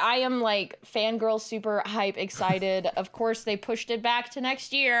I am, like, fangirl, super hype, excited. Of course, they pushed it back to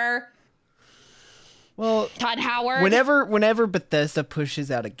next year. Well, Todd Howard. Whenever Bethesda pushes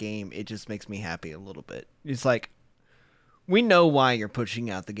out a game, it just makes me happy a little bit. It's like, we know why you're pushing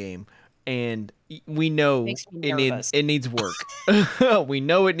out the game, and we know it needs work. We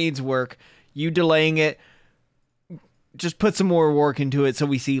know it needs work. You delaying it, just put some more work into it so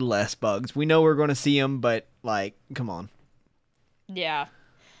we see less bugs. We know we're going to see them, but, like, come on. Yeah.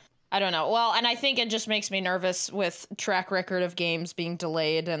 I don't know. Well, and I think it just makes me nervous with track record of games being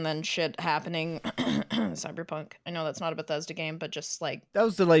delayed and then shit happening. Cyberpunk. I know that's not a Bethesda game, but just, like, that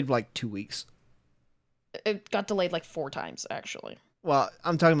was delayed like 2 weeks. It got delayed like 4 times, actually. Well,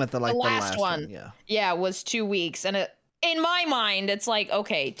 I'm talking about the last one. Yeah, it was 2 weeks. And in my mind, it's like,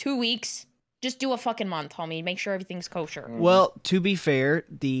 okay, 2 weeks. Just do a fucking month, homie. Make sure everything's kosher. Well, to be fair,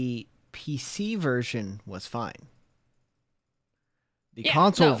 the PC version was fine. The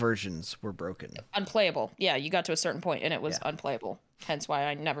console versions were broken. Unplayable. Yeah, you got to a certain point and it was unplayable. Hence why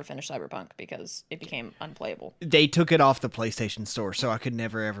I never finished Cyberpunk, because it became unplayable. They took it off the PlayStation Store, so I could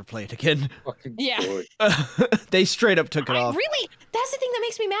never ever play it again. Yeah. They straight up took it off. Really? that's the thing that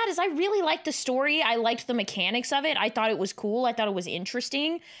makes me mad is I really liked the story. I liked the mechanics of it. I thought it was cool. I thought it was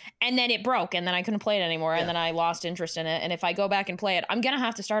interesting. And then it broke and then I couldn't play it anymore. Yeah. And then I lost interest in it. And if I go back and play it, I'm going to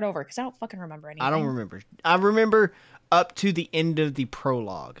have to start over because I don't fucking remember anything. I don't remember. I remember up to the end of the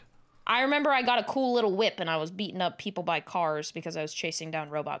prologue. I remember I got a cool little whip and I was beating up people by cars because I was chasing down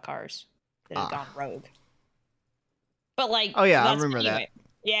robot cars that had gone rogue. But like, oh yeah, I remember that.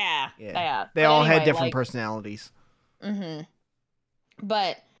 Yeah. They all had different personalities. Mm-hmm.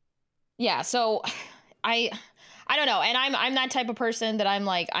 But yeah, so I don't know, and I'm that type of person that I'm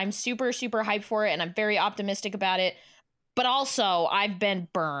like I'm super super hyped for it, and I'm very optimistic about it. But also, I've been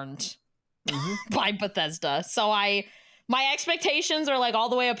burned by Bethesda, so my expectations are like all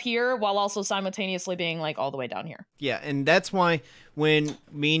the way up here, while also simultaneously being like all the way down here. Yeah, and that's why when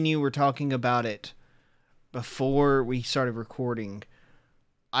me and you were talking about it before we started recording,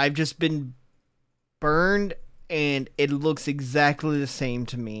 I've just been burned, and it looks exactly the same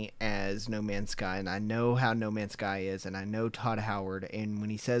to me as No Man's Sky, and I know how No Man's Sky is, and I know Todd Howard, and when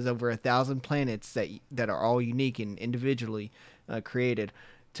he says over 1,000 planets that are all unique and individually created,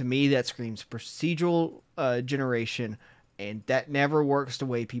 to me that screams procedural generation, and that never works the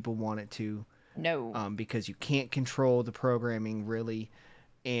way people want it to. No. Because you can't control the programming really,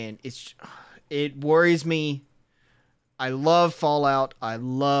 and it worries me. I love Fallout. I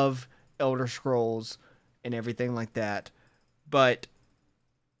love Elder Scrolls and everything like that, but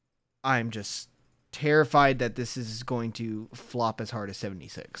I'm just terrified that this is going to flop as hard as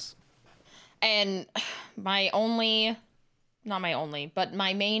 76. And my main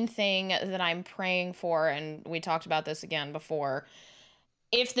thing that I'm praying for, and we talked about this again before,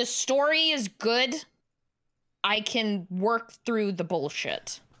 if the story is good, I can work through the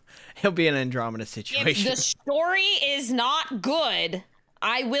bullshit. It'll be an Andromeda situation. If the story is not good,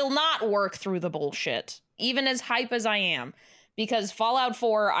 I will not work through the bullshit, even as hype as I am. Because Fallout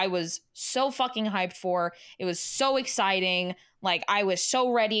 4, I was so fucking hyped for. It was so exciting. Like, I was so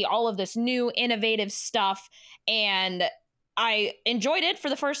ready. All of this new, innovative stuff. And I enjoyed it for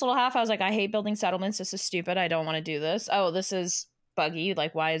the first little half. I was like, I hate building settlements. This is stupid. I don't want to do this. Oh, this is buggy.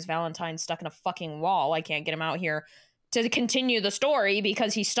 Like, why is Valentine stuck in a fucking wall? I can't get him out here to continue the story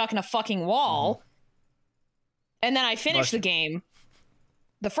because he's stuck in a fucking wall. And then I finished the game.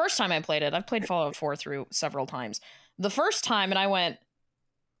 The first time I played it, I've played Fallout 4 through several times. The first time, and I went,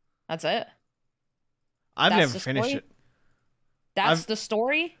 that's it? I've never finished it. That's the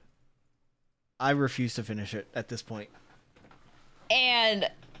story? I refuse to finish it at this point. And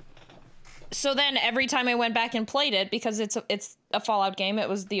so then every time I went back and played it, because it's a Fallout game, it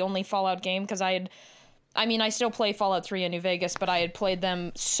was the only Fallout game, because I still play Fallout 3 and New Vegas, but I had played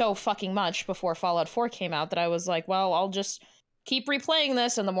them so fucking much before Fallout 4 came out that I was like, well, I'll just keep replaying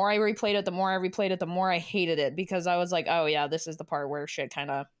this, and the more I replayed it, the more I hated it, because I was like, oh yeah, this is the part where shit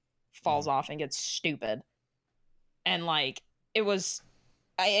kind of falls off and gets stupid. And like,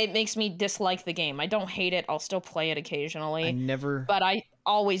 it makes me dislike the game. I don't hate it. I'll still play it occasionally. But I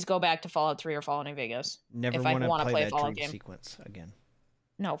always go back to Fallout 3 or Fallout New Vegas. Never want to play that dream sequence again.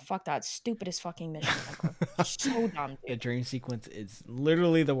 No, fuck that. Stupidest fucking mission ever. So dumb, dude. The dream sequence is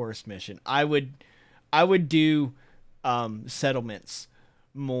literally the worst mission. I would do settlements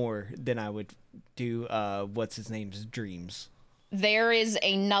more than I would do what's his name's dreams. There is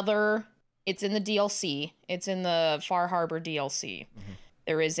another, it's in the DLC. It's in the Far Harbor DLC. Mm-hmm.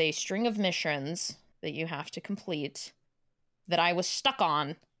 There is a string of missions that you have to complete that I was stuck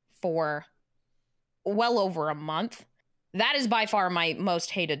on for well over a month. That is by far my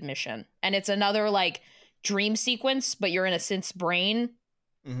most hated mission. And it's another like dream sequence, but you're in a synth's brain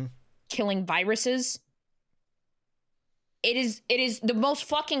killing viruses. It is the most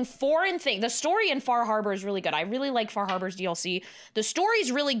fucking foreign thing. The story in Far Harbor is really good. I really like Far Harbor's DLC. The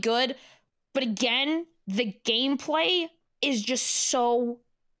story's really good, but again, the gameplay is just so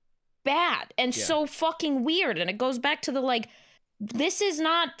bad and so fucking weird. And it goes back to the like, this is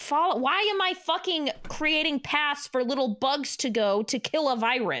not Fallout. Why am I fucking creating paths for little bugs to go to kill a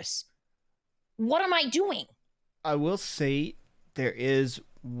virus? What am I doing? I will say there is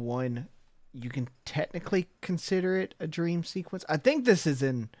one, you can technically consider it a dream sequence. I think this is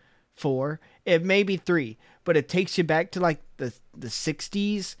in 4. It may be 3, but it takes you back to like the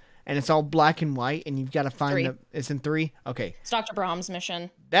 60s, and it's all black and white, and you've got to find it's in 3? Okay. It's Dr. Brahm's mission.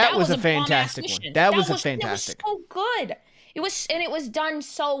 That was a fantastic one. That was fantastic. It was so good. It was done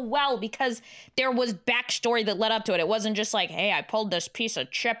so well because there was backstory that led up to it. It wasn't just like, hey, I pulled this piece of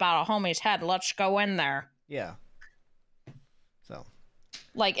chip out of homie's head. Let's go in there. Yeah. So.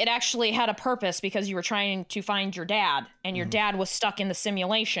 Like, it actually had a purpose because you were trying to find your dad, and your dad was stuck in the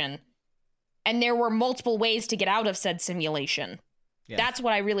simulation. And there were multiple ways to get out of said simulation. Yeah. That's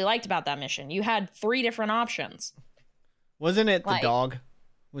what I really liked about that mission. You had 3 different options. Wasn't it the Like- dog?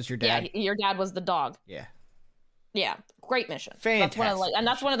 Was your dad? Yeah, your dad was the dog. Yeah. Yeah, great mission. Fantastic.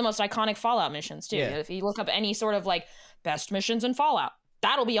 That's one of the most iconic Fallout missions too. Yeah. If you look up any sort of like best missions in Fallout,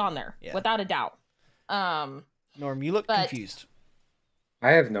 that'll be on there without a doubt. Norm, you look but- confused.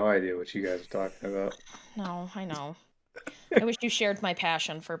 I have no idea what you guys are talking about. No, I know. I wish you shared my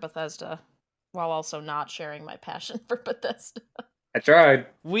passion for Bethesda, while also not sharing my passion for Bethesda. I tried.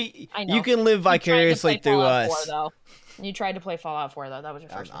 I know. You can live vicariously through Fallout us. 4, though. You tried to play Fallout 4 though. That was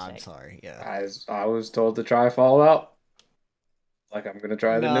your first I'm mistake. sorry. Yeah. I was told to try Fallout. Like I'm gonna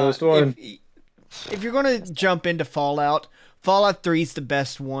try the Nah, newest one. If you're gonna jump into Fallout, Fallout 3 is the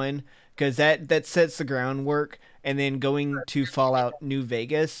best one because that sets the groundwork, and then going to Fallout New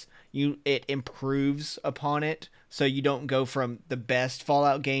Vegas, it improves upon it, so you don't go from the best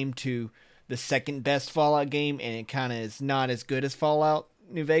Fallout game to the second best Fallout game, and it kind of is not as good as Fallout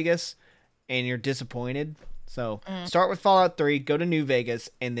New Vegas, and you're disappointed. So start with Fallout 3, go to New Vegas,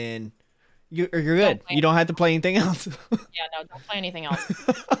 and then you're good. You don't have to play anything else. Yeah, no, don't play anything else.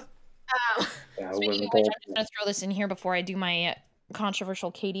 Yeah, Speaking of which, I'm just gonna throw this in here before I do my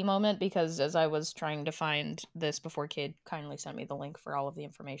controversial Katie moment, because as I was trying to find this before, Kid kindly sent me the link for all of the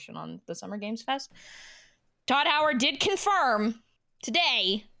information on the Summer Games Fest. Todd Howard did confirm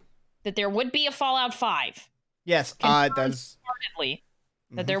today that there would be a Fallout 5. Yes, Confirmed that's wholeheartedly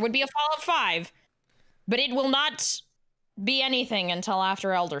that there would be a Fallout 5, but it will not be anything until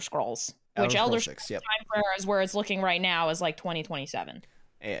after Elder Scrolls, which Elder Scrolls 6. Yep. time is where it's looking right now is like 2027.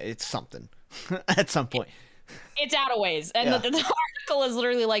 Yeah, it's something at some point. It's out of ways. And Yeah. the article is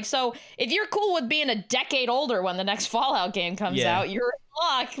literally like, so if you're cool with being a decade older when the next Fallout game comes Yeah. out, you're in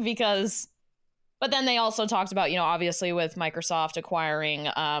luck because... But then they also talked about, obviously with Microsoft acquiring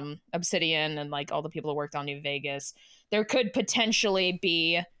Obsidian and like all the people who worked on New Vegas, there could potentially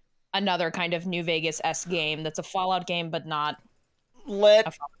be another kind of New Vegas-esque game that's a Fallout game, but not...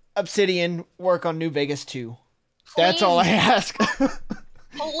 Let Obsidian work on New Vegas 2. That's all I ask.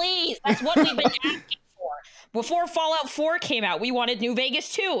 Please, that's what we've been asking for. Before Fallout 4 came out, we wanted New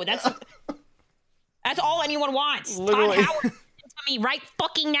Vegas 2. That's all anyone wants. Literally. Todd Howard, to me right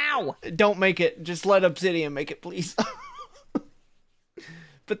fucking now. Don't make it. Just let Obsidian make it, please.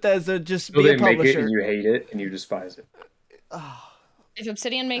 Bethesda, just So be they a make it publisher. and you hate it and you despise it. If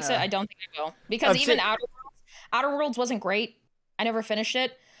Obsidian makes it, I don't think I will. Because even Outer Worlds wasn't great. I never finished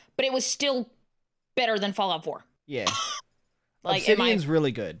it, but it was still better than Fallout 4. Yeah. Like, Obsidian's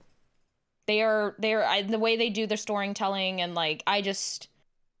really good. they are the way they do their storytelling, and like I just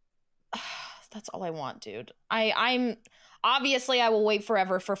that's all I want, dude. I'm obviously I will wait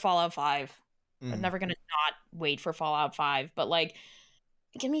forever for Fallout 5. I'm never gonna not wait for Fallout 5, but like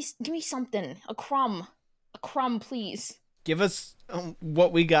give me something, a crumb, please. Give us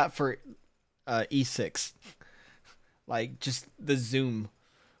what we got for E6. Like, just the zoom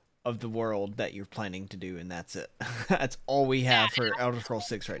of the world that you're planning to do, and that's it. That's all we have for Elder Scrolls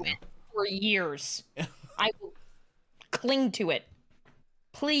 6 right now. For years. I will cling to it.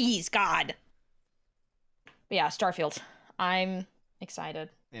 Please, God. But yeah, Starfield. I'm excited.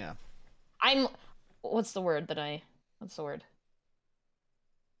 Yeah. What's the word?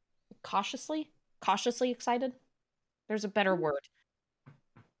 Cautiously excited? There's a better word.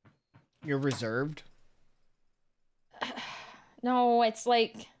 You're reserved? No, it's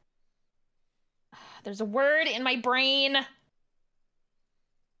like there's a word in my brain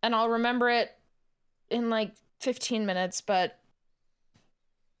and I'll remember it in like 15 minutes, but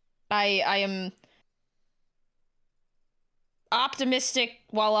I am optimistic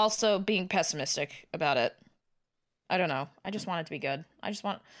while also being pessimistic about it. I don't know. I just want it to be good. I just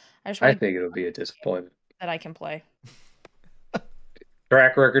want I think it'll be a disappointment. that I can play.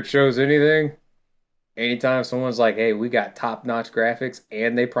 Track record shows anything. Anytime someone's like, hey, we got top-notch graphics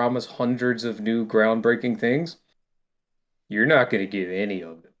and they promise hundreds of new groundbreaking things, you're not going to get any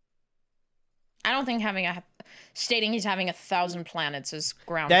of them. I don't think stating he's having 1,000 planets is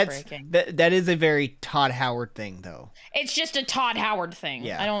groundbreaking. That is a very Todd Howard thing, though. It's just a Todd Howard thing.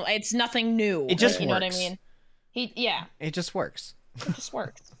 Yeah. It's nothing new. It just you know what I works. mean? It just works. It just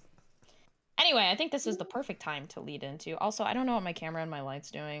works. Anyway, I think this is the perfect time to lead into. Also, I don't know what my camera and my light's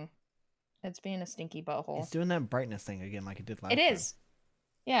doing. It's being a stinky butthole. It's doing that brightness thing again like it did last It time. is.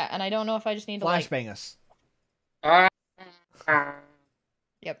 Yeah, and I don't know if I just need to like... Flashbang us.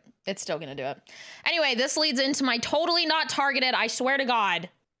 Yep, it's still gonna do it. Anyway, this leads into my totally not targeted, I swear to God,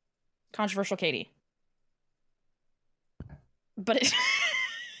 controversial Katie. But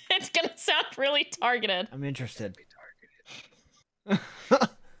it's gonna sound really targeted. I'm interested.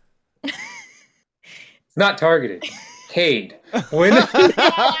 It's not targeted. Cade, when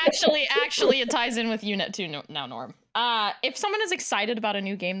Well, actually, it ties in with Unit 2 now, Norm. If someone is excited about a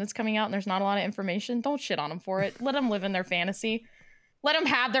new game that's coming out and there's not a lot of information, don't shit on them for it. Let them live in their fantasy. Let them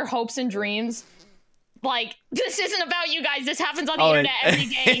have their hopes and dreams. Like, this isn't about you guys. This happens on the internet every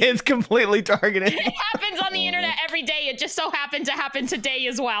day. It's completely targeted. It happens on the internet every day. It just so happened to happen today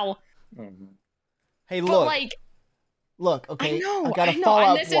as well. Hey, But like, look, okay, I know, I got a and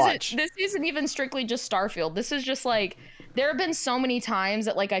Fallout this watch. isn't even strictly just Starfield. This is just like, there have been so many times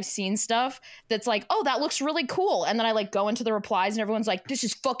that like I've seen stuff that's like, oh, that looks really cool, and then I like go into the replies and everyone's like, this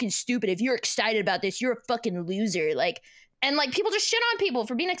is fucking stupid. If you're excited about this, you're a fucking loser. Like, and like people just shit on people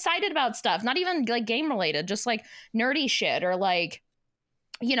for being excited about stuff, not even like game related, just like nerdy shit or like,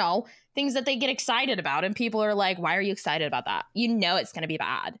 you know, things that they get excited about, and people are like, why are you excited about that? You know it's gonna be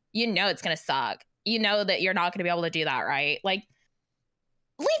bad. You know it's gonna suck. You know that you're not gonna be able to do that, right? Like,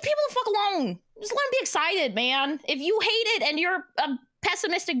 leave people the fuck alone. Just let them be excited, man. If you hate it and you're a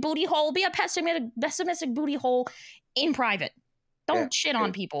pessimistic booty hole, be a pessimistic booty hole in private. Don't shit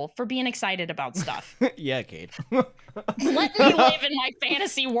on people for being excited about stuff. Yeah, Cade. Let me live in my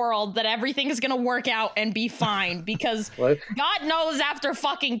fantasy world that everything is gonna work out and be fine, because God knows after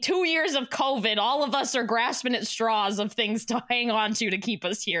fucking 2 years of COVID, all of us are grasping at straws of things to hang on to keep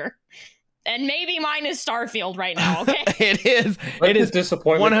us here. And maybe mine is Starfield right now, okay? It is. Let It is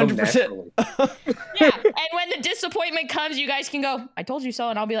disappointment 100%. Yeah, and when the disappointment comes, you guys can go, I told you so,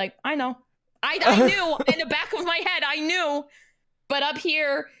 and I'll be like, I know. I knew. In the back of my head, I knew. But up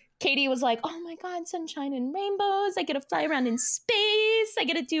here, Katie was like, oh my god, sunshine and rainbows. I get to fly around in space. I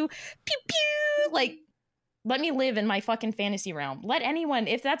get to do pew pew. Like, let me live in my fucking fantasy realm. Let anyone,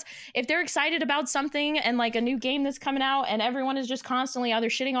 if they're excited about something and like a new game that's coming out and everyone is just constantly either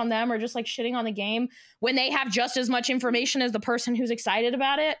shitting on them or just like shitting on the game when they have just as much information as the person who's excited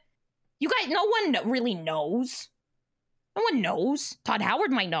about it. You guys, no one really knows. No one knows. Todd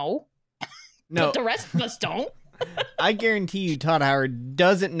Howard might know. No. But the rest of us don't. I guarantee you Todd Howard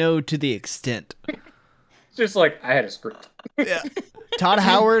doesn't know to the extent. It's just like, I had a script. Yeah. Todd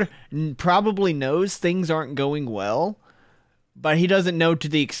Howard probably knows things aren't going well, but he doesn't know to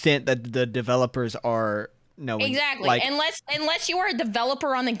the extent that the developers are knowing. Exactly. Like, unless you are a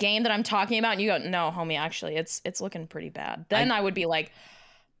developer on the game that I'm talking about and you go, no, homie, actually, it's looking pretty bad. Then I would be like,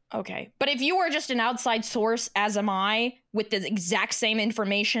 okay. But if you were just an outside source, as am I, with the exact same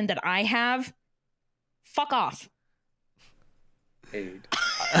information that I have, fuck off.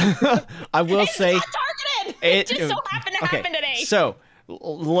 I will say not targeted. It just so happened to happen today. So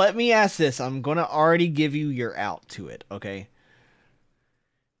let me ask this. I'm gonna already give you your out to it, okay?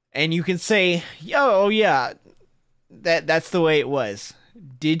 And you can say, oh yeah, that's the way it was.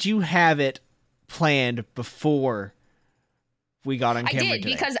 Did you have it planned before we got on camera today? I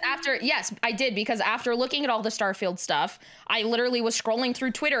did, because after looking at all the Starfield stuff, I literally was scrolling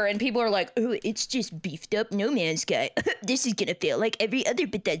through Twitter and people are like, oh, it's just beefed up No Man's Sky. This is gonna feel like every other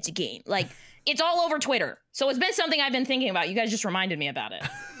Bethesda game. Like, it's all over Twitter. So it's been something I've been thinking about. You guys just reminded me about it.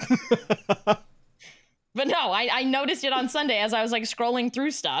 But no, I noticed it on Sunday as I was like scrolling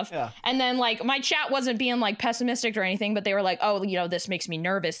through stuff. Yeah. And then like my chat wasn't being like pessimistic or anything, but they were like, oh, you know, this makes me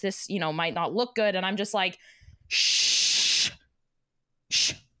nervous. This, you know, might not look good. And I'm just like, shh,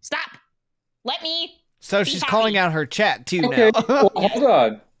 stop. Let me. So she's calling out her chat too now. Well, hold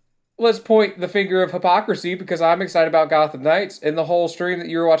on. Let's point the finger of hypocrisy, because I'm excited about Gotham Knights. In the whole stream that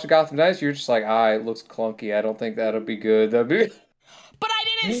you were watching Gotham Knights, you're just like, it looks clunky. I don't think that'll be good. But I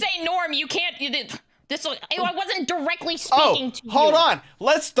didn't say, Norm, you can't. I wasn't directly speaking to you. Hold on.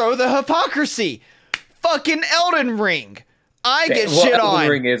 Let's throw the hypocrisy. Fucking Elden Ring. I get shit on. Elden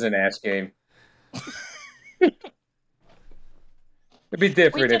Ring is an ass game. It'd be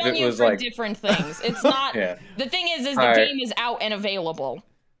different if it was like different things. It's not. Yeah. The thing is the game is out and available.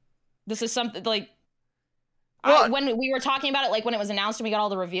 This is something like when we were talking about it, like when it was announced and we got all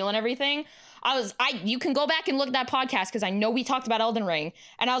the reveal and everything. You can go back and look at that podcast because I know we talked about Elden Ring,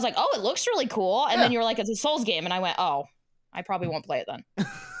 and I was like, oh, it looks really cool. And then you were like, it's a Souls game, and I went, oh, I probably won't play it then.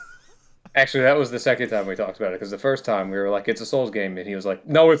 Actually, that was the second time we talked about it, because the first time we were like, it's a Souls game, and he was like,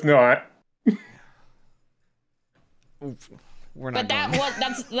 no, it's not. We're not. But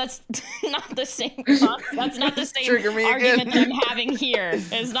that's not the same. That's not the same argument that I'm having here.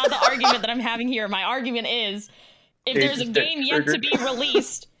 It's not the argument that I'm having here. My argument is, if there's a game yet to be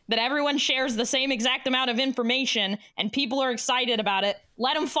released that everyone shares the same exact amount of information and people are excited about it,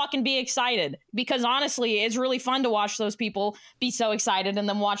 let them fucking be excited. Because honestly, it's really fun to watch those people be so excited and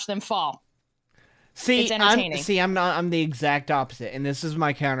then watch them fall. See, it's entertaining. I'm the exact opposite, and this is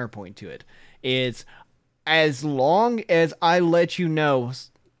my counterpoint to it. Is as long as I let you know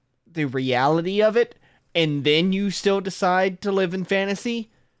the reality of it, and then you still decide to live in fantasy,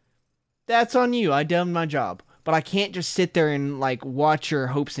 that's on you. I done my job. But I can't just sit there and like watch your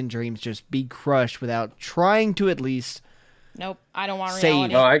hopes and dreams just be crushed without trying to at least. Nope, I don't want Save.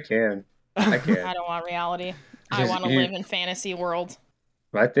 reality. No, I can. I I can. don't want reality. I Just want to you- live in fantasy world.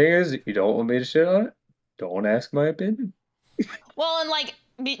 My thing is, you don't want me to shit on it? Don't ask my opinion. Well, and like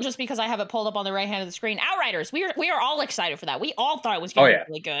just because I have it pulled up on the right hand of the screen, Outriders. We are all excited for that. We all thought it was going to be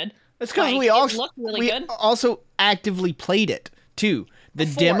really good. That's because Like, we it looked really we good. also actively played it too. The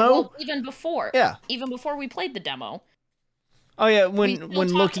Before- demo. well, even before. Yeah. Even before we played the demo. Oh yeah, we when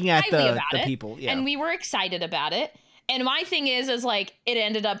still looking at talked highly the about it, people. Yeah. And we were excited about it. And my thing is like it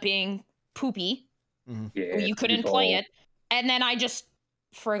ended up being poopy. Yeah, You couldn't play it. And then I just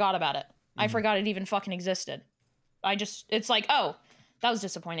forgot about it. I Mhm. forgot it even fucking existed. It's like, oh, that was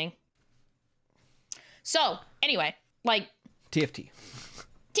disappointing. So, anyway, like, TFT.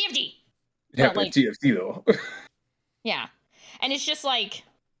 TFT. Yeah, but, but like- TFT though. Yeah. And it's just like,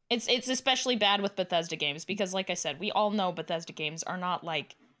 it's especially bad with Bethesda games because, like I said, we all know Bethesda games are not,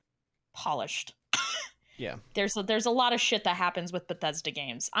 like, polished. Yeah. There's a lot of shit that happens with Bethesda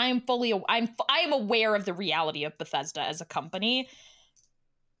games. I am aware of the reality of Bethesda as a company.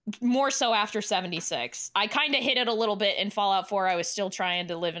 More so after 76. I kind of hit it a little bit in Fallout 4. I was still trying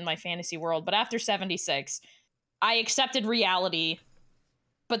to live in my fantasy world, but after 76, I accepted reality.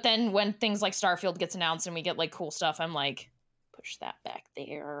 But then when things like Starfield gets announced and we get like cool stuff, I'm like, push that back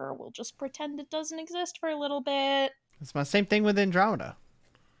there. We'll just pretend it doesn't exist for a little bit. It's my same thing with Andromeda.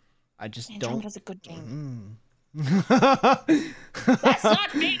 I just Andromeda's a good game. don't. That's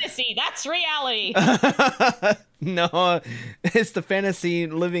not fantasy. That's reality. No, it's the fantasy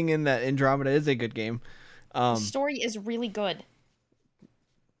living in that Andromeda is a good game. The story is really good.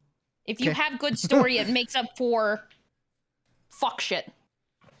 If you Okay. have good story, it makes up for fuck shit.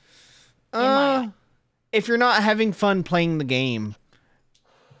 my eye. If you're not having fun playing the game,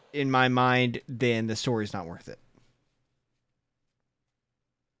 in my mind, then the story's not worth it.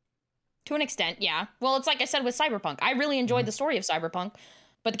 To an extent, yeah. Well, it's like I said with Cyberpunk. I really enjoyed the story of Cyberpunk,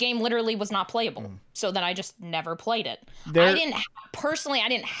 but the game literally was not playable. So then I just never played it. I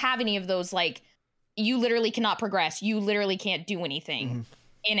didn't have any of those, like, you literally cannot progress. You literally can't do anything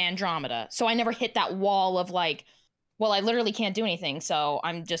in Andromeda. So I never hit that wall of, like, well, I literally can't do anything. So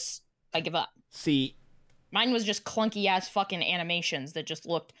I give up. See, Mine was just clunky ass fucking animations that just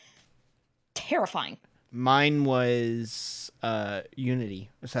looked terrifying. mine was Unity,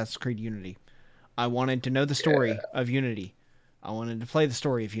 Assassin's Creed Unity. I wanted to know the story of Unity. I wanted to play the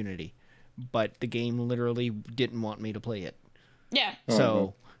story of Unity, but the game literally didn't want me to play it. Yeah.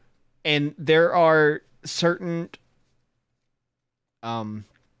 So, and there are certain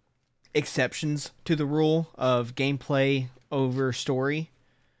exceptions to the rule of gameplay over story.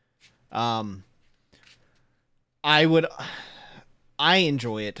 I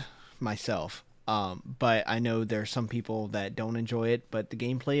enjoy it myself. But I know there's some people that don't enjoy it, but the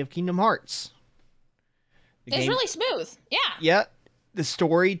gameplay of Kingdom Hearts. It's really smooth. Yeah. Yeah, the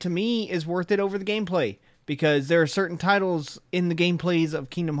story to me is worth it over the gameplay because there are certain titles in the gameplays of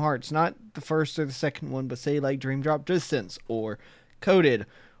Kingdom Hearts, not the first or the second one, but say like Dream Drop Distance or Coded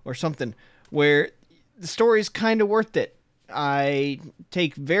or something, where the story's kind of worth it. I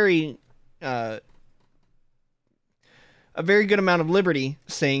take a very good amount of liberty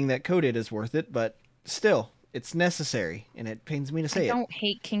saying that Coded is worth it, but still, it's necessary, and it pains me to say I don't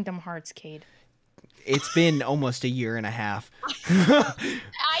hate Kingdom Hearts, Cade. It's been almost a year and a half.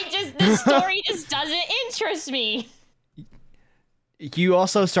 The story just doesn't interest me. You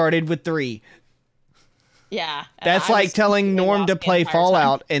also started with 3. Yeah. That's I like was telling completely Norm lost to the play entire time.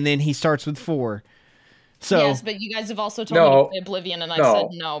 Fallout, and then he starts with 4. So, Yes, but you guys have also told me No. to play Oblivion, and I No. said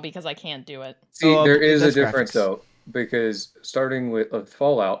no because I can't do it. See, Oh, there is a that's difference graphics. though, because starting with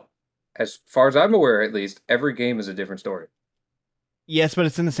Fallout, as far as I'm aware, at least, every game is a different story. yes, but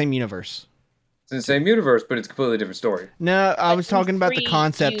it's in the same universe. It's in the same universe, but it's a completely different story. No, I But was in talking about the 3,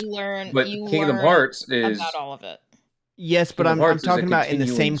 concept. But you Kingdom learn Hearts is about all of it. Yes, but Kingdom I'm Hearts is a talking about in the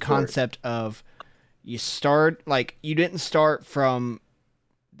continuing same story. concept of you start, like, you didn't start from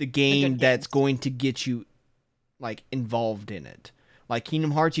the game that's games. going to get you, like, involved in it. Like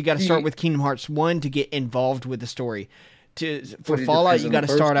Kingdom Hearts, you got to See- start with Kingdom Hearts 1 to get involved with the story. For But it Fallout, depends you on got the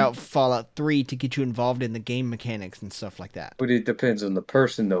to start person. out Fallout 3 to get you involved in the game mechanics and stuff like that. But it depends on the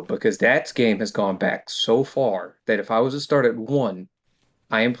person though, because that game has gone back so far that if I was to start at 1,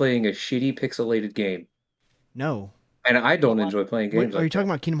 I am playing a shitty pixelated game. No. And I don't What? enjoy playing What, games are like you talking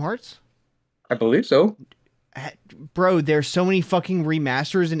that. about Kingdom Hearts? I believe so. Bro, there's so many fucking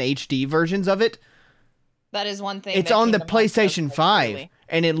remasters and HD versions of it. That is one thing. It's that on the Kingdom Hearts does PlayStation like, 5, really,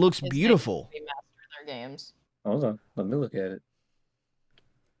 and it looks is they beautiful. remaster their games. Hold on, let me look at it.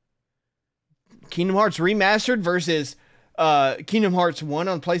 Kingdom Hearts Remastered versus Kingdom Hearts 1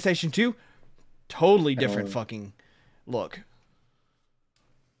 on PlayStation 2. Totally different fucking look.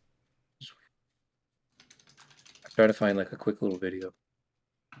 Try to find like a quick little video.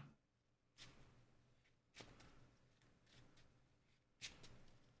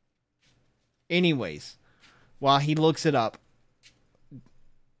 Anyways, while he looks it up.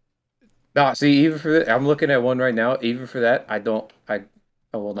 No, see, even for that, I'm looking at one right now. Even for that, I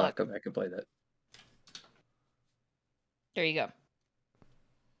will not go back and play that. There you go.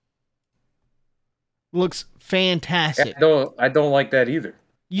 Looks fantastic. I don't like that either.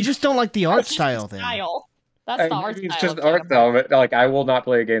 You just don't like the art That's style the then. style. That's the art style. It's just art style, but like I will not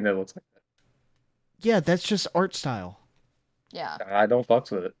play a game that looks like that. Yeah, that's just art style. Yeah. I don't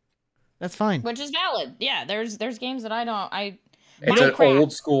fucks with it. That's fine. Which is valid. Yeah, there's games that It's an Minecraft.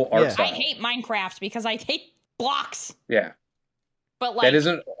 old school art Yeah. style. I hate Minecraft because I hate blocks. Yeah. But like That is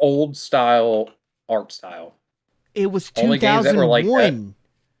an old style art style. It was Only games that were like 2001.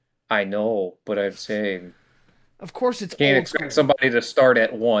 I know, but I'm saying Of course it's can't old expect school. somebody to start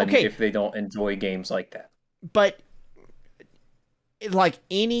at 1 Okay. if they don't enjoy games like that. But like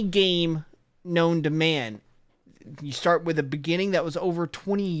any game known to man, you start with a beginning that was over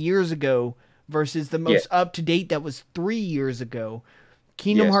 20 years ago versus the most up to date that was 3 years ago.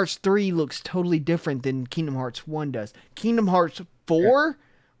 Kingdom Yes. Hearts 3 looks totally different than Kingdom Hearts 1 does. Kingdom Hearts 4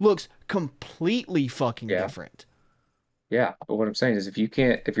 looks completely fucking different. Yeah, but what I'm saying is if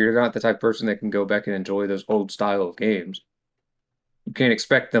you're not the type of person that can go back and enjoy those old style of games, you can't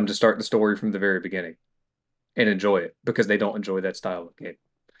expect them to start the story from the very beginning and enjoy it because they don't enjoy that style of game.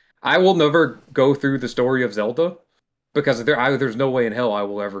 I will never go through the story of Zelda because there's no way in hell I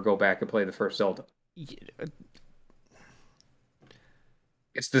will ever go back and play the first Zelda.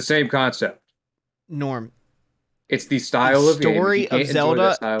 It's the same concept. Norm, It's the style of game. story You can't of enjoy Zelda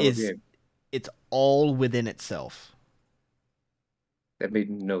that style of is game. it's all within itself. That made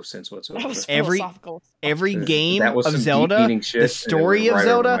no sense that whatsoever. was Every- philosophical. Every That game was of some deep Zelda, meaning shit, the and it story went of right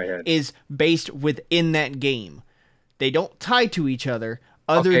over my Zelda head. is based within that game. They don't tie to each other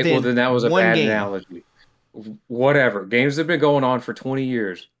other Okay, than well then that was a one bad game. analogy. Whatever. Games have been going on for 20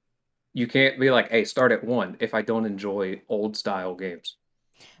 years. You can't be like, hey, start at 1 if I don't enjoy old style games.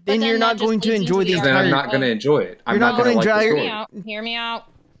 Then But you're that not just going to leads enjoy into the the Then I'm entire. not going to enjoy it. I'm You're not not going to gonna like the enjoy- story. Hear me out.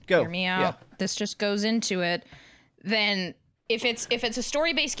 Go. Hear me out. This just goes into it. Then if it's a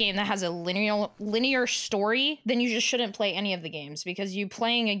story-based game that has a linear story, then you just shouldn't play any of the games because you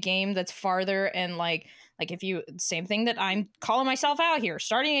playing a game that's farther and like if you same thing that I'm calling myself out here,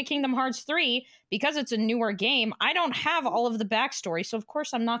 starting at Kingdom Hearts 3 because it's a newer game, I don't have all of the backstory, so of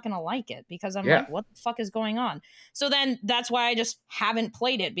course I'm not going to like it because I'm like, what the fuck is going on? So then that's why I just haven't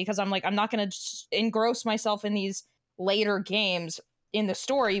played it because I'm like, I'm not going to engross myself in these later games in the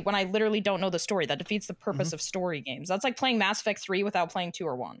story when I literally don't know the story. That defeats the purpose of story games. That's like playing Mass Effect 3 without playing 2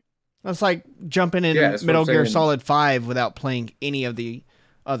 or 1. That's like jumping in Yeah, that's what Metal I'm Gear saying. Solid 5 without playing any of the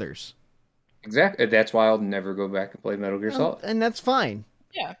others. Exactly. That's why I'll never go back and play Metal Gear Solid. And that's fine.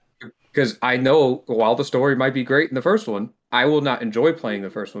 Yeah. Because I know while the story might be great in the first one, I will not enjoy playing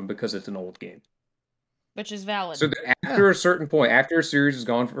the first one because it's an old game. Which is valid. So after a certain point, after a series has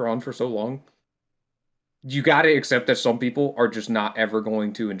gone on for so long, you got to accept that some people are just not ever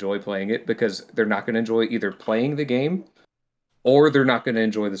going to enjoy playing it because they're not going to enjoy either playing the game or they're not going to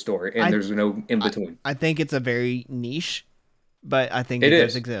enjoy the story. And there's no in between. I think it's a very niche, but I think it It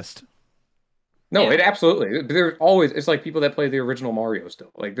does is. exist. No, Yeah. it absolutely. There's always, it's like people that play the original Mario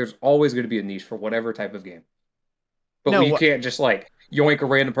still. Like, there's always going to be a niche for whatever type of game. But No, you what- can't just like yoink a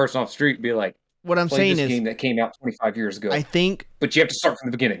random person off the street and be like, What I'm play saying this is, game that came out 25 years ago. I think But you have to start from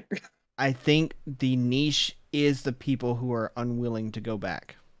the beginning. I think the niche is the people who are unwilling to go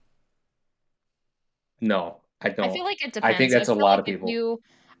back. No, I don't. I feel like it depends. I think that's a feel lot like of if people.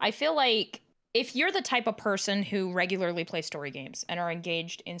 I feel like if you're the type of person who regularly plays story games and are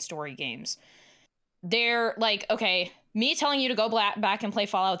engaged in story games, they're like, okay, me telling you to go back and play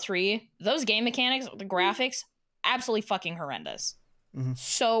Fallout 3, those game mechanics, the graphics, absolutely fucking horrendous. Mhm.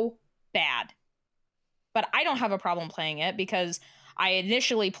 So bad. But I don't have a problem playing it because I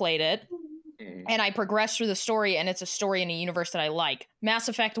initially played it and I progressed through the story, and it's a story in a universe that I like. Mass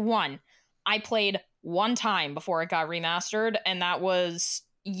Effect 1, I played one time before it got remastered, and that was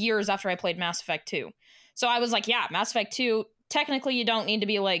years after I played Mass Effect 2. So I was like, yeah, Mass Effect 2, technically you don't need to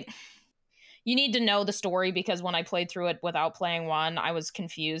be like, you need to know the story, because when I played through it without playing 1, I was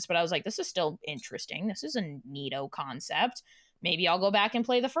confused, but I was like, this is still interesting. This is a neato concept. Maybe I'll go back and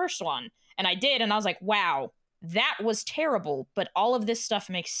play the first one. And I did, and I was like, wow, that was terrible, but all of this stuff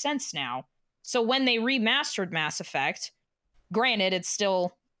makes sense now. So when they remastered Mass Effect, granted, it's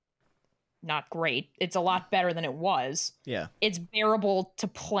still not great. It's a lot better than it was. Yeah. It's bearable to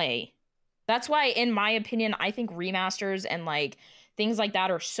play. That's why, in my opinion, I think remasters and like things like that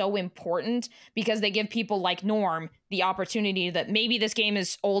are so important, because they give people like Norm the opportunity that maybe this game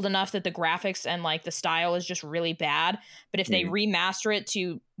is old enough that the graphics and like the style is just really bad, but if they remaster it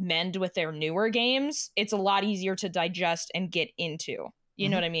to mend with their newer games, it's a lot easier to digest and get into. You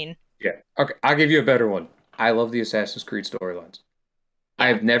know what I mean? Yeah. Okay, I'll give you a better one. I love the Assassin's Creed storylines. I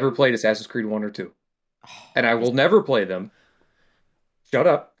have never played Assassin's Creed 1 or 2. And I will never play them. Shut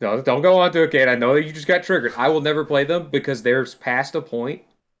up. No, don't go on to it, Kate. I know that you just got triggered. I will never play them because there's past a point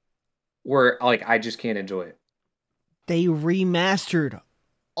where like I just can't enjoy it. They remastered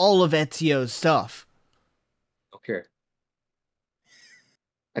all of Ezio's stuff. Don't care.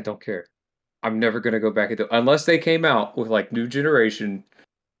 I don't care. I'm never gonna go back into unless they came out with like new generation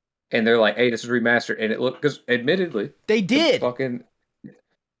and they're like, hey, this is remastered, and it looked, because admittedly They did. fucking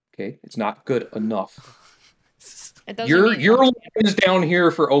okay, it's not good enough. It doesn't Your line is down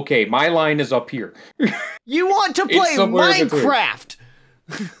here for okay. My line is up here. You want to play somewhere in between. Minecraft?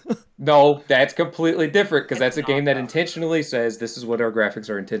 No, that's completely different because that's a not, game that though. intentionally says this is what our graphics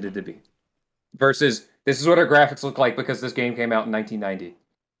are intended to be. Versus this is what our graphics look like because this game came out in 1990.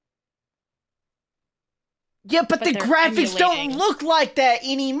 Yeah, but the they're graphics emulating. don't look like that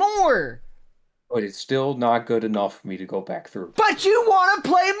anymore. But it's still not good enough for me to go back through. But you want to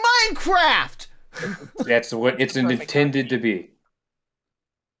play Minecraft. That's what it's Perfect intended to be.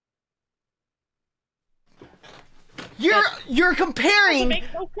 You're comparing.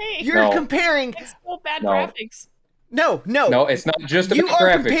 Okay. You're No. comparing. It's still bad No. graphics. No. No, it's not just You about are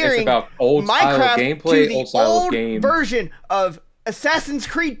graphics. It's comparing about old style Minecraft of to gameplay, the old style old of game. version of Assassin's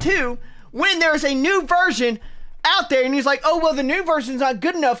Creed 2 when there's a new version out there, and he's like, "Oh well, the new version's not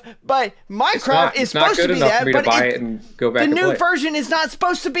good enough, but Minecraft is It's not supposed to good be enough that." for me to But buy it and go back the and new play it. version is not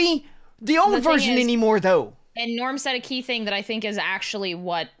supposed to be the old The thing version is- anymore, though. And Norm said a key thing that I think is actually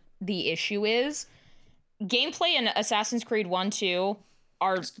what the issue is. Gameplay in Assassin's Creed 1, 2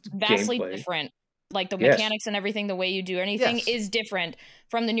 are vastly Gameplay. different. Like the Yes. mechanics and everything, the way you do anything Yes. is different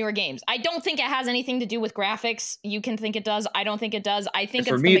from the newer games. I don't think it has anything to do with graphics. You can think it does. I don't think it does. I think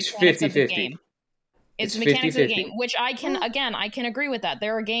For it's me, the it's mechanics of the 50-50. game. It's It's the mechanics of the 50-50. game, which I can agree with that.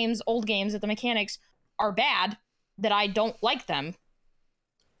 There are games, old games, that the mechanics are bad, that I don't like them.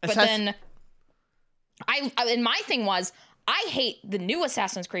 But then and my thing was, I hate the new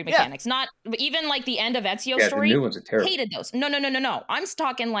Assassin's Creed Yeah. mechanics. Not even like the end of Ezio Yeah, story. the new ones are terrible. Hated those. No. I'm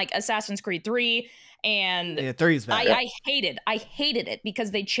talking like Assassin's Creed 3 and Yeah, 3 is bad. I hated it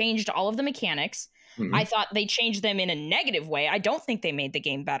because they changed all of the mechanics. Mhm. I thought they changed them in a negative way. I don't think they made the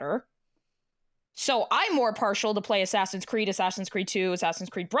game better. So I'm more partial to play Assassin's Creed 2, Assassin's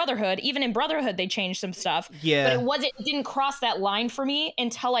Creed Brotherhood. Even in Brotherhood, they changed some stuff. Yeah. But it didn't cross that line for me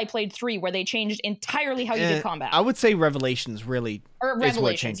until I played 3, where they changed entirely how you did combat. I would say Revelations really Or is what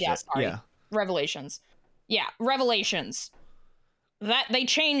Revelations, changed yeah, it. sorry. Yeah. Revelations. Yeah, Revelations. That they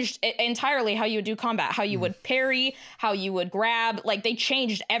changed entirely how you would do combat, how you would parry, how you would grab. Like, they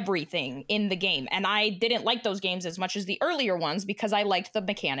changed everything in the game. And I didn't like those games as much as the earlier ones because I liked the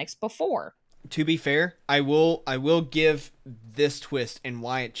mechanics before. To be fair, I will give this twist and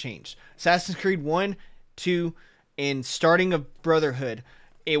why it changed. Assassin's Creed 1, 2, and starting of Brotherhood,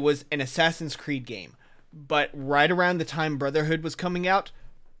 it was an Assassin's Creed game. But right around the time Brotherhood was coming out,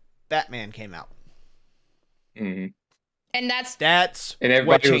 Batman came out. Mhm. And that's And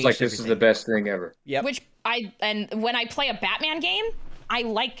what everybody was like, changed "This is the everything. best thing ever." Yep. and when I play a Batman game, I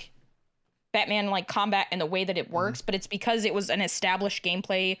like Batman like combat and the way that it works, but it's because it was an established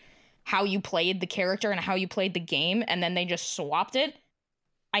gameplay, how you played the character and how you played the game, and then they just swapped it.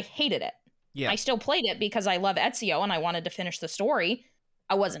 I hated it. Yeah. I still played it because I love Ezio and I wanted to finish the story.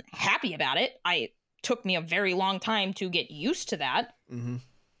 I wasn't happy about it. It took me a very long time to get used to that. Mm-hmm.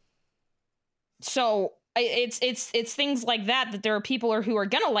 So it's things like that there are people who are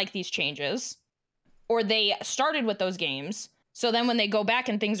gonna like these changes, or they started with those games. So then when they go back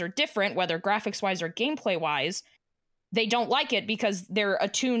and things are different, whether graphics wise or gameplay wise, they don't like it because they're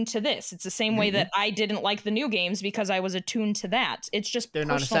attuned to this. It's the same way that I didn't like the new games because I was attuned to that. It's just They're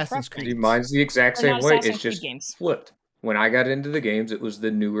not personal Assassin's preference. Creed. See, mine's the exact They're same not way. Assassin's It's Creed just games. flipped. When I got into the games, it was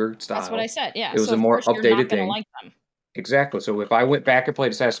the newer style. That's what I said. Yeah, It was so a of more course you're not updated gonna thing. like them. Exactly. So if I went back and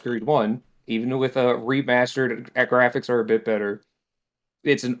played Assassin's Creed 1, even with a remastered graphics are a bit better,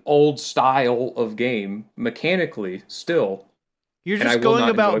 it's an old style of game mechanically still. You're And I just will going not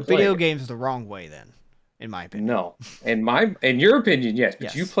about enjoy playing video it. games the wrong way, then, in my opinion. No. In your opinion, yes,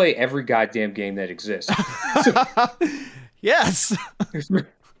 but you Yes. play every goddamn game that exists. Yes.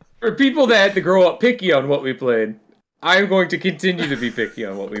 For people that had to grow up picky on what we played, I'm going to continue to be picky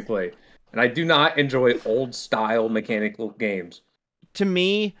on what we play. And I do not enjoy old style mechanical games. To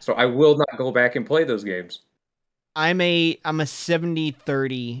me, so I will not go back and play those games. I'm a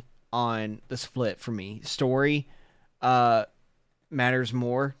 70-30 on the split for me. Story matters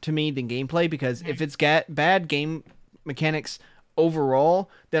more to me than gameplay, because if it's bad game mechanics overall,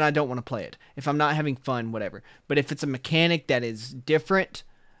 then I don't want to play it. If I'm not having fun, whatever. But if it's a mechanic that is different,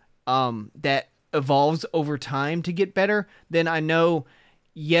 that evolves over time to get better, then I know,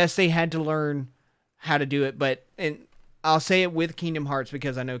 yes, they had to learn how to do it, and I'll say it with Kingdom Hearts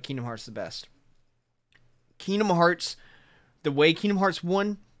because I know Kingdom Hearts is the best. Kingdom Hearts, the way Kingdom Hearts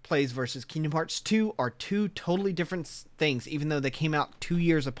 1 plays versus Kingdom Hearts 2 are two totally different things, even though they came out 2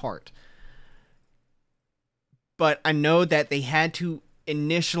 years apart. But I know that they had to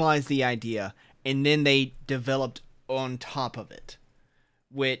initialize the idea, and then they developed on top of it.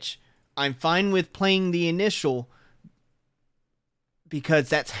 Which I'm fine with playing the initial, because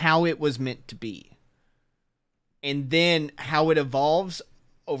that's how it was meant to be. And then how it evolves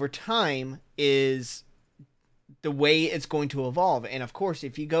over time is the way it's going to evolve. And of course,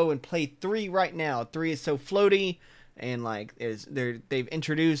 if you go and play 3 right now, 3 is so floaty, and like they've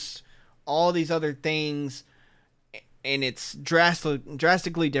introduced all these other things, and it's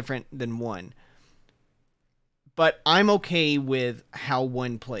drastically different than 1. But I'm okay with how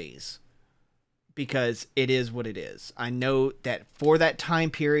 1 plays, because it is what it is. I know that for that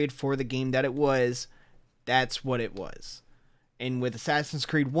time period, for the game that it was, that's what it was. And with Assassin's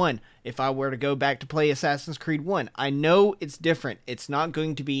Creed 1, if I were to go back to play Assassin's Creed 1, I know it's different. It's not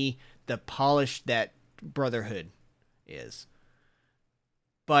going to be the polish that Brotherhood is.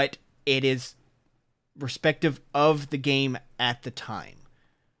 But it is respective of the game at the time.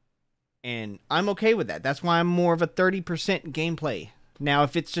 And I'm okay with that. That's why I'm more of a 30% gameplay. Now,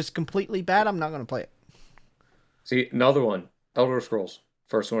 if it's just completely bad, I'm not going to play it. See, another one. Elder Scrolls.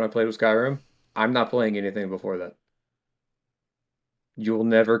 First one I played was Skyrim. I'm not playing anything before that. You will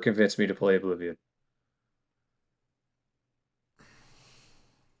never convince me to play Oblivion.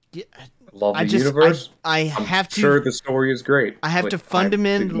 Yeah, Love the universe. I'm sure the story is great. I have to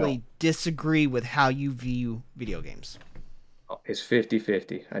fundamentally disagree with how you view video games. It's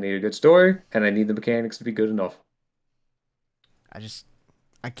 50-50. I need a good story, and I need the mechanics to be good enough. I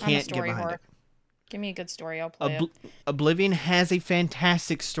can't get behind it. Give me a good story, I'll play it. Oblivion has a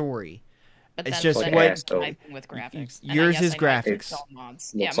fantastic story. But it's that's just with graphics. Yours is graphics.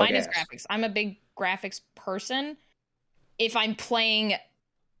 Yeah, mine is graphics. I'm a big graphics person. If I'm playing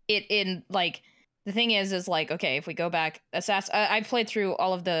it in, like, the thing is like, okay, if we go back, I've played through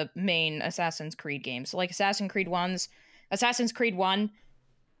all of the main Assassin's Creed games. So, like, Assassin's Creed 1,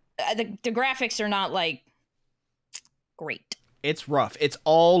 the graphics are not, like, great. It's rough. It's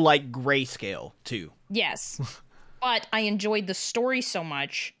all, like, grayscale, too. Yes. But I enjoyed the story so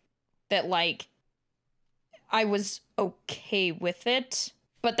much that, like, I was okay with it.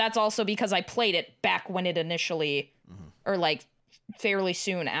 But that's also because I played it back when it initially, or, like, fairly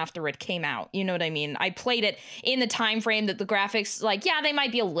soon after it came out. You know what I mean? I played it in the time frame that the graphics, like, yeah, they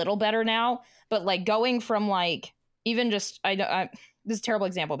might be a little better now. But, like, going from, like, even just, this is a terrible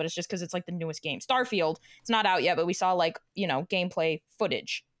example, but it's just because it's, like, the newest game. Starfield, it's not out yet, but we saw, like, you know, gameplay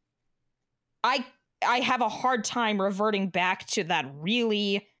footage. I have a hard time reverting back to that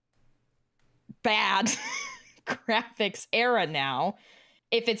really bad graphics era now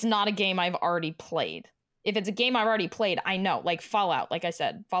if it's not a game I've already played. If it's a game I've already played, I know. Like Fallout, like I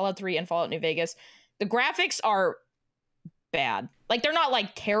said, Fallout 3 and Fallout New Vegas, the graphics are bad. Like, they're not,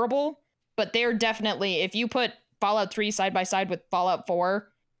 like, terrible, but they're definitely, if you put Fallout 3 side by side with Fallout 4,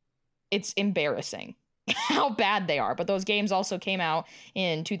 it's embarrassing how bad they are. But those games also came out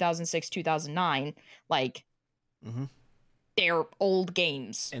in 2006, 2009. Like, they're old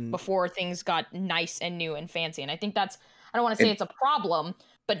games before things got nice and new and fancy. And I think that's, I don't want to say it's a problem,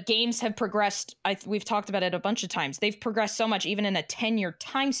 but games have progressed. We've talked about it a bunch of times. They've progressed so much, even in a 10-year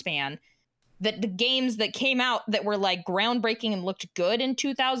time span, that the games that came out that were, like, groundbreaking and looked good in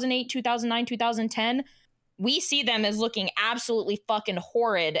 2008, 2009, 2010, we see them as looking absolutely fucking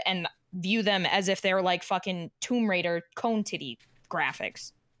horrid and view them as if they're, like, fucking Tomb Raider cone titty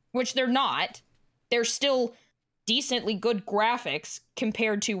graphics, which they're not. They're still decently good graphics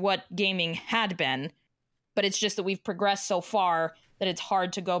compared to what gaming had been, but it's just that we've progressed so far that it's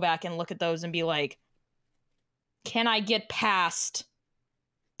hard to go back and look at those and be like, can I get past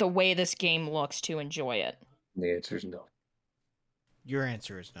the way this game looks to enjoy it? The answer is no. Your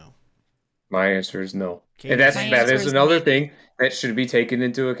answer is no. My answer is no. And that is another thing that should be taken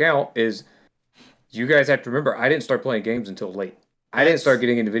into account is you guys have to remember, I didn't start playing games until late. I didn't start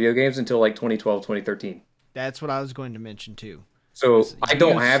getting into video games until like 2012, 2013. That's what I was going to mention too. So Is I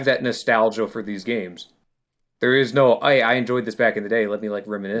don't you- have that nostalgia for these games. There is no, hey, I enjoyed this back in the day. Let me like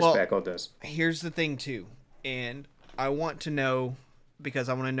reminisce Well, back on this. Here's the thing too, and I want to know because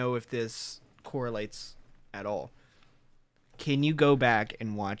I want to know if this correlates at all. Can you go back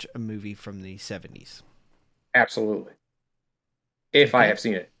and watch a movie from the 70s? Absolutely. If I Okay. have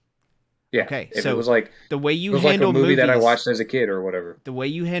seen it. Yeah. Okay, If so it was like The way it you was like a handle movie movies, that I watched as a kid or whatever. the way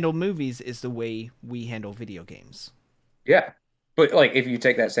you handle movies is the way we handle video games. Yeah. But like if you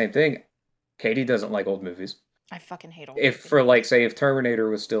take that same thing, Katie doesn't like old movies. I fucking hate old If movies. for like say if Terminator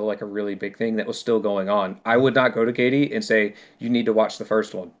was still like a really big thing that was still going on, I would not go to Katie and say you need to watch the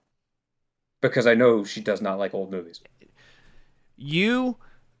first one. Because I know she does not like old movies. You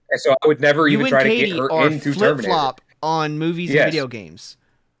And so I would never you even and try to Katie get her are into flip Terminator. flop on movies Yes. and video games.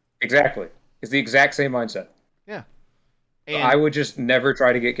 Exactly. It's the exact same mindset. Yeah. I would just never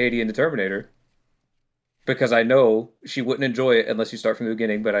try to get Katie into Terminator because I know she wouldn't enjoy it unless you start from the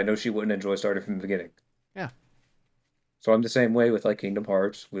beginning, but I know she wouldn't enjoy starting from the beginning. Yeah. So I'm the same way with like Kingdom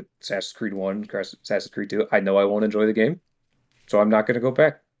Hearts, with Assassin's Creed 1, Assassin's Creed 2. I know I won't enjoy the game, so I'm not going to go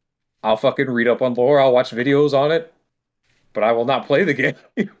back. I'll fucking read up on lore, I'll watch videos on it, but I will not play the game.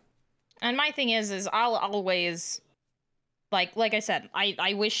 And my thing is I'll always like I said,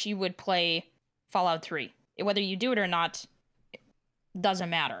 I wish you would play Fallout 3. Whether you do it or not, doesn't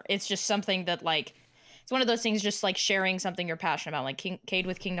matter. It's just something that like it's one of those things just like sharing something you're passionate about. Like Cade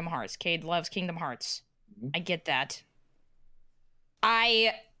with Kingdom Hearts. Cade loves Kingdom Hearts. Mhm. I get that.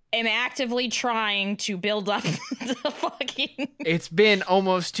 I am actively trying to build up the fucking It's been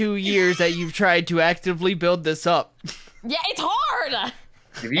almost 2 years that you've tried to actively build this up. Yeah, it's hard.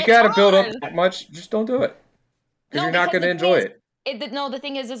 If you It's got to build up hard. that much, just don't do it. Because No, you're not because going to the thing enjoy is- it. No, the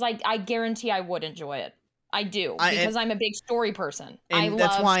thing is I guarantee I would enjoy it. I do I- because I'm a big story person. I And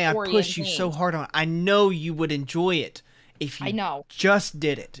that's love why I story push and you so games. hard on it. I know you would enjoy it if you I know. just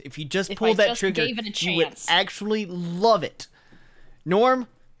did it. If you just If pulled I that just trigger, gave it a you would chance. actually love it. Norm,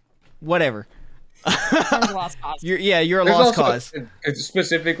 whatever. Norms of Lost Cause. You're a There's lost also, cause.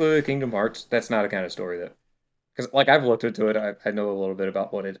 specifically the Kingdom Hearts, that's not a kind of story that, because like I've looked into it, I know a little bit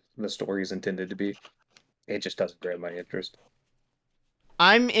about what the story is intended to be. It just doesn't grab my interest.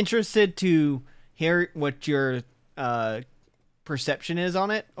 I'm interested to hear what your perception is on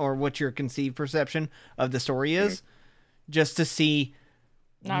it, or what your conceived perception of the story is, Mm-hmm. just to see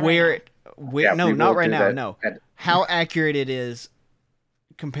Not where right it. Where, Yeah, no, we not will right do now. that. No, how accurate it is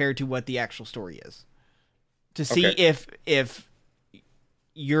compared to what the actual story is. To see Okay. if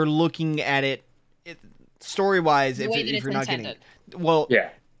you're looking at it, story wise, The if, way that if it's you're not intended. getting well, Yeah.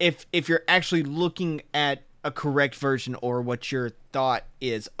 if you're actually looking at a correct version or what your thought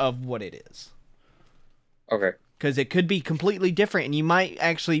is of what it is, Okay. because it could be completely different, and you might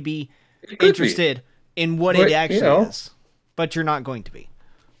actually be It could be. interested in what But, it you actually know. is, but you're not going to be.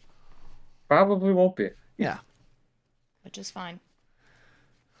 Probably won't be. Yeah. Which is fine.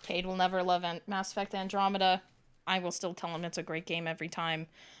 Cade will never love Mass Effect Andromeda. I will still tell him it's a great game every time.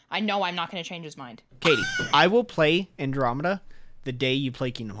 I know I'm not going to change his mind. Katie, I will play Andromeda the day you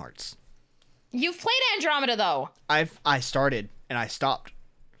play Kingdom Hearts. You've played Andromeda though. I started and I stopped,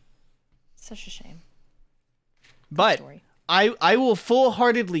 Such a shame. but Story. I will full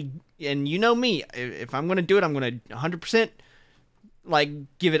heartedly, and you know me, if I'm gonna do it, I'm gonna 100% like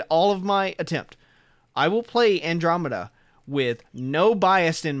give it all of my attempt. I will play Andromeda with no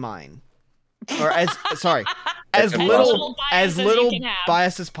bias in mind, or as sorry, as As little little bias as as you little can have.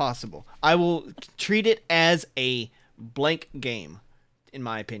 bias as possible. I will treat it as a blank game, in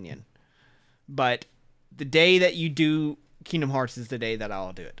my opinion. But the day that you do Kingdom Hearts is the day that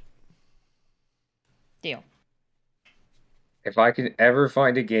I'll do it. Deal. If I can ever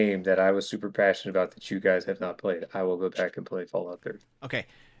find a game that I was super passionate about that you guys have not played, I will go back and play Fallout 3. Okay.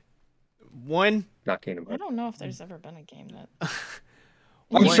 One. Not Kingdom I Hearts. don't know if there's ever been a game that.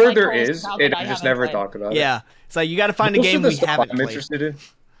 I'm Like sure there Forest is, Cloud and that I I just haven't never played. talked about it. Yeah. So you got to find a Most of game the we stuff haven't I'm played. interested in.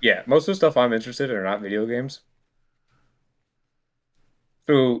 Yeah, most of the stuff I'm interested in are not video games.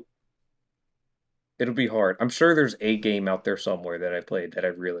 So it'll be hard. I'm sure there's a game out there somewhere that I played that I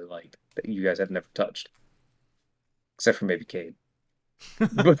really liked that you guys have never touched. Except for maybe Cade.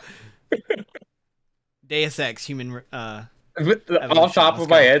 But Deus Ex, human. off Evolution, top let's of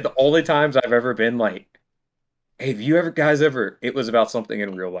my go. head, the only times I've ever been like, hey, have you ever guys ever it was about something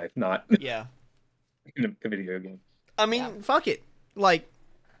in real life, not Yeah. in a video game. I mean, Yeah. fuck it. Like,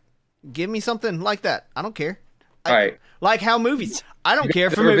 give me something like that. I don't care. All right. Like how movies. I don't care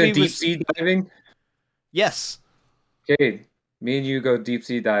if a Ever been movie deep was. sea diving? Yes, Cade, me and you go deep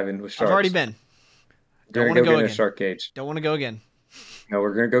sea diving with sharks. I've already been. We're wanna gonna go go get in a again. shark cage. Don't want to go again. No,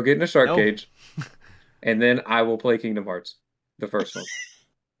 we're gonna go get in a shark No. cage, and then I will play Kingdom Hearts, the first one.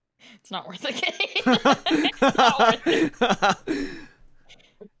 It's not worth the game. It's not worth it.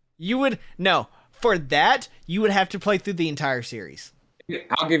 You would no for that. You would have to play through the entire series.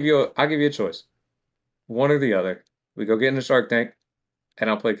 I'll give you a choice, one or the other. We go get in the Shark Tank, and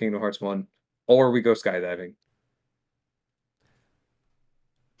I'll play Kingdom Hearts 1, or we go skydiving.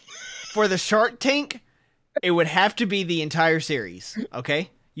 For the Shark Tank, it would have to be the entire series. Okay,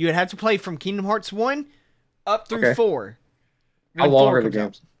 you would have to play from Kingdom Hearts 1 up through Okay. 4. How when long 4 are the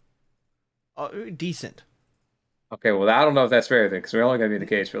comes out. games? Decent. Okay, well, I don't know if that's fair then, because we're only gonna be in the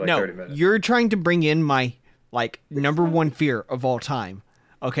cage for like 30 minutes. You're trying to bring in my number one fear of all time.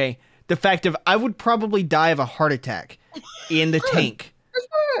 Okay, the fact of I would probably die of a heart attack in the tank. That's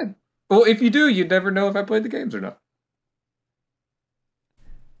fine. Well, if you do, you'd never know if I played the games or not.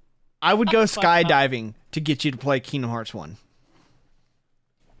 I would go Fuck up. skydiving to get you to play Kingdom Hearts 1.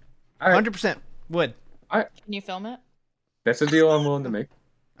 All right, 100% would. Can you film it? that's a deal I'm willing to make.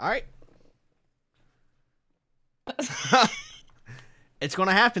 All right. It's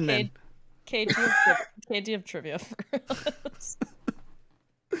gonna happen then. KD of trivia for us.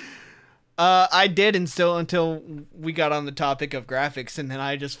 I did until we got on the topic of graphics, and then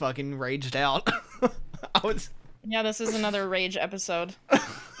I just fucking raged out. Yeah, this is another rage episode.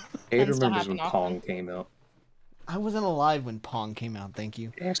 Kate Tends to remembers when happen often. Pong came out. I wasn't alive when Pong came out. Thank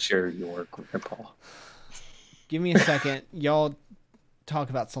you. Yeah, sure, your grandpa. Give me a second, y'all. Talk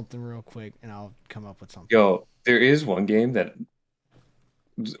about something real quick, and I'll come up with something. Yo, there is one game that,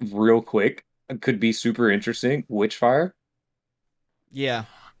 real quick, could be super interesting. Witchfire. Yeah.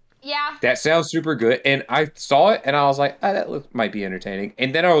 Yeah. That sounds super good. And I saw it, and I was like, might be entertaining.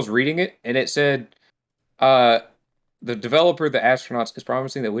 And then I was reading it, and it said, the developer, the Astronauts, is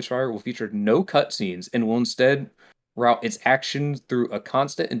promising that Witchfire will feature no cutscenes and will instead route its actions through a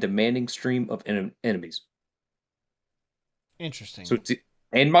constant and demanding stream of enemies. Interesting. So,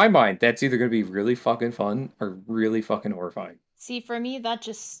 in my mind, that's either going to be really fucking fun or really fucking horrifying. See, for me, that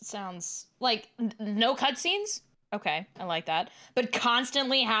just sounds like no cutscenes. Okay, I like that. But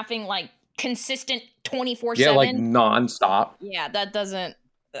constantly having like consistent 24/7. Yeah, like nonstop. Yeah, that doesn't.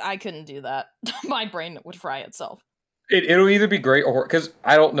 I couldn't do that. My brain would fry itself. It'll either be great or because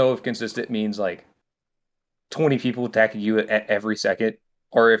I don't know if consistent means like 20 people attacking you at every second,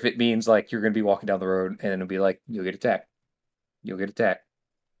 or if it means like you're going to be walking down the road and it'll be like you'll get attacked, you'll get attacked,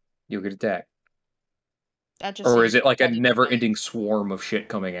 you'll get attacked. That just. Or seems is it like a petty to me. never-ending swarm of shit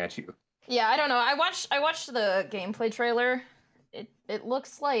coming at you? Yeah, I don't know. I watched the gameplay trailer. It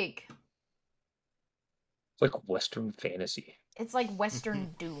looks like It's like Western fantasy. it's like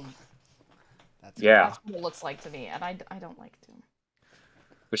Western Doom. Yeah. That's what it looks like to me, and I don't like Doom.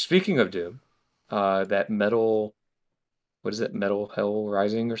 But speaking of Doom, that Metal, what is it? Metal Hell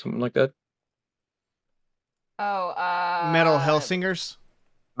Rising or something like that? Oh, Metal Hellsingers.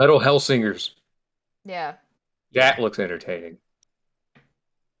 Metal Hellsingers. Yeah, That looks entertaining.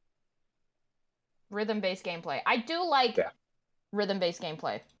 rhythm-based gameplay. I do like Yeah. rhythm-based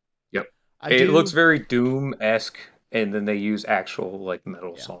gameplay. It looks very Doom-esque, and then they use actual like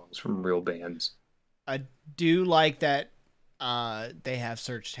metal Yeah. songs from real bands. I do like that. They have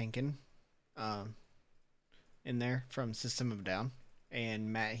Serge Tankin, in there from System of a Down,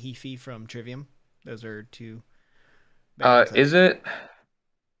 and Matt Heafy from Trivium. Those are two. bands that- Is it?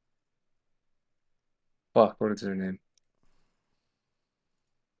 Fuck, what is their name?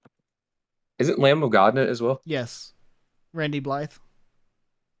 Is it Lamb of God in it as well? Yes, Randy Blythe.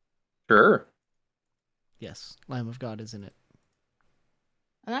 Sure. Yes, Lamb of God is in it.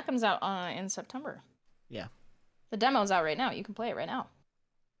 And that comes out in September. Yeah. The demo's out right now. You can play it right now.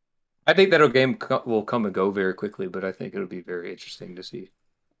 I think that game will come and go very quickly, but I think it'll be very interesting to see.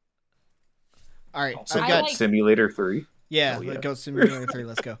 All right, Also, I've I got like- Simulator 3. yeah. Oh, yeah. Goat Simulator 3.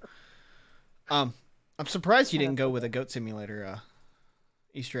 Let's go. I'm surprised you didn't go with a Goat Simulator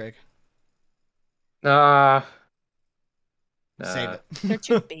Easter egg. Save it. They're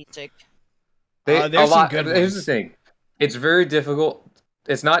too basic. There's some good Here's the ones. thing. It's very difficult.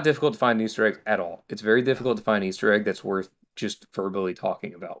 It's not difficult to find Easter eggs at all. It's very difficult to find Easter egg that's worth just verbally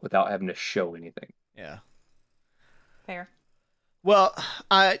talking about without having to show anything. Yeah. Fair. Well,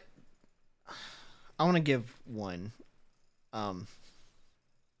 I want to give one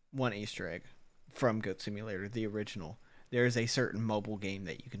Easter egg from Goat Simulator, the original. There is a certain mobile game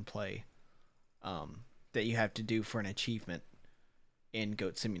that you can play, that you have to do for an achievement in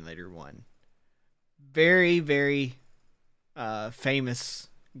Goat Simulator 1. Very, very famous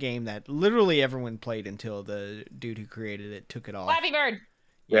game that literally everyone played until the dude who created it took it off. Flappy Bird.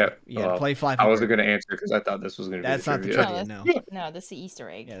 Yeah. You had to play Flappy I Bird. wasn't going to answer because I thought this was going to be That's not the trivia. trivia, no. No, that's the Easter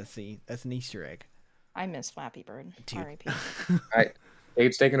egg. Yeah, see, that's an Easter egg. I miss Flappy Bird. Dude. R.I.P. Alright.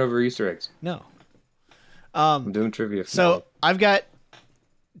 Kate's taking over Easter eggs. No. I'm doing trivia. So I've got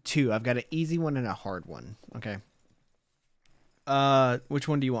two. I've got an easy one and a hard one. Okay. Which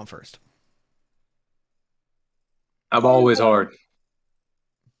one do you want first? I'm always hard.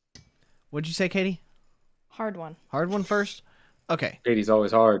 What'd you say, Katie? Hard one. Hard one first? Okay, Katie's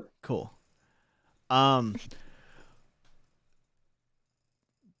always hard. cool.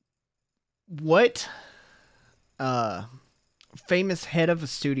 What famous head of a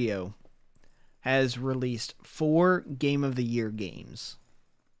studio has released 4 Game of the Year games?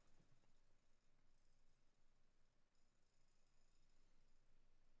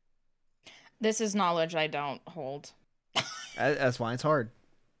 This is knowledge I don't hold. That's why it's hard.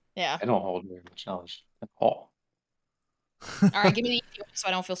 Yeah. I don't hold very much knowledge at all. All right, give me the easy one so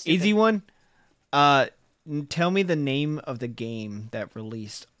I don't feel stupid. Easy one. Tell me the name of the game that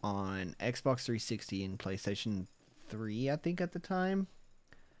released on Xbox 360 and PlayStation 3, I think at the time.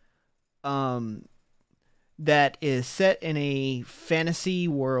 That is set in a fantasy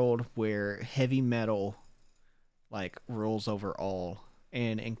world where heavy metal like rules over all,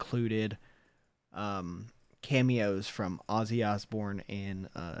 and included cameos from Ozzy Osbourne and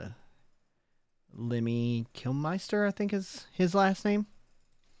Lemmy Kilmister, I think is his last name.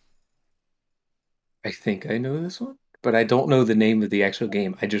 I think I know this one, but I don't know the name of the actual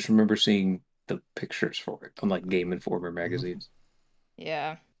game. I just remember seeing the pictures for it on like Game Informer magazines.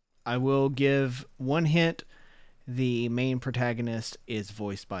 Yeah. I will give one hint. The main protagonist is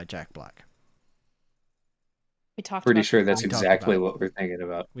voiced by Jack Black. We talked Pretty about sure this that's We talked exactly about it. what we're thinking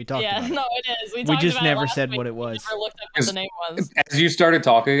about. We talked Yeah, about it. no, it is. We talked just about it never last said week. what it We was. never looked up what the name was. As you started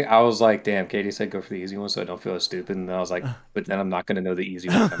talking, I was like, damn, Katie said go for the easy one so I don't feel as stupid. And then I was like, but then I'm not going to know the easy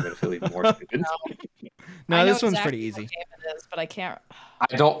one. I'm going to feel even more stupid. No, I know this one's exactly pretty what easy. game it is, but I can't.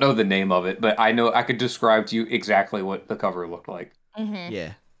 I don't know the name of it, but I know I could describe to you exactly what the cover looked like. Mm-hmm.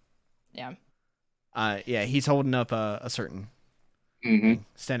 Yeah. Yeah. Yeah, he's holding up a certain Mm-hmm. thing,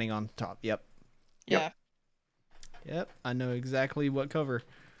 standing on top. Yep. Yeah. Yep. I know exactly what cover.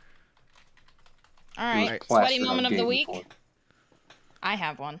 All right. Right. Sweaty moment of the week. I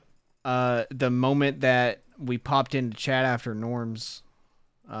have one. The moment that we popped into chat after Norm's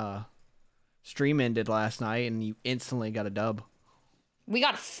stream ended last night, and you instantly got a dub. We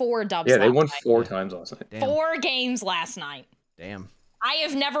got 4 dubs. Yeah, they last won night. 4 times last night. Damn. 4 games last night. Damn. I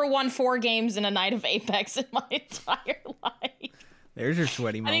have never won 4 games in a night of Apex in my entire life. There's your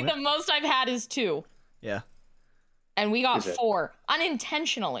sweaty I moment. think the most I've had is 2. Yeah. And we got Is it? 4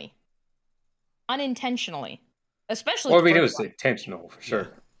 unintentionally. Especially. Well, I the mean, it first was one. intentional for sure.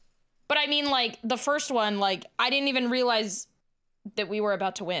 But I mean, like the first one, like I didn't even realize that we were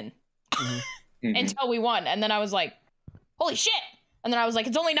about to win Mhm. until we won, and then I was like, "Holy shit!" And then I was like,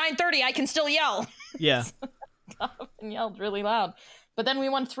 "It's only 9:30. I can still yell." Yeah. Got up and yelled really loud. But then we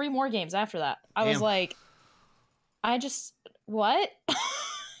won 3 more games after that. I was Damn. like, what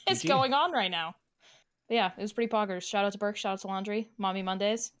is GG. going on right now? But yeah, it was pretty poggers. Shout out to Burke. Shout out to Laundry. Mommy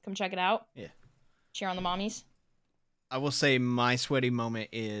Mondays. Come check it out. Yeah. Cheer on the mommies. I will say my sweaty moment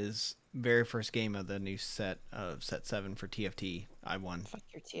is very first game of the new set of set 7 for TFT. I won. Fuck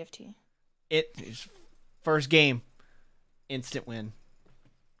your TFT. It is first game. Instant win.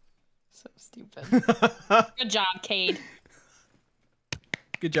 So stupid. Good job, Cade.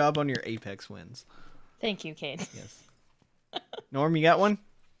 Good job on your Apex wins. Thank you, Cade. Yes. Norm, you got one?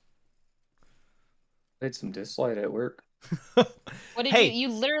 I had some dislike at work. What did Hey. you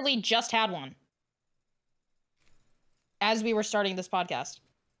literally just had one. As we were starting this podcast.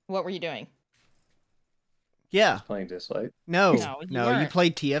 What were you doing? Yeah. Playing dislike. No. No, you You weren't.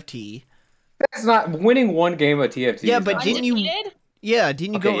 played TFT. That's not winning one game of TFT. Yeah, is but not didn't you- Undefeated? Yeah,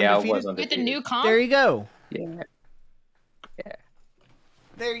 didn't you Okay, go yeah, it undefeated? was With the undefeated. new comp? There you go. Yeah.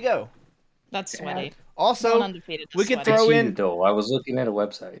 There you go. That's sweaty. Going Also, undefeated is we could sweaty. throw I in- cheated, though. I was looking at a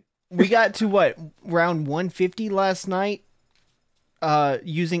website. we got to what? Round 150 last night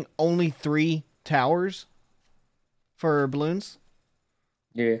using only 3 towers for balloons.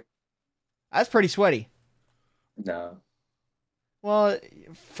 Yeah. That's pretty sweaty. No. Well,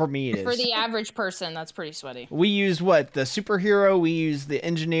 for me it is. For the average person, that's pretty sweaty. We used what? The superhero, we used the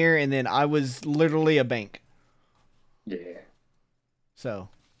engineer, and then I was literally a bank. Yeah. So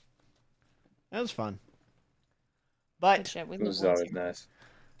that was fun. Good But shit. We It live was once always here. nice.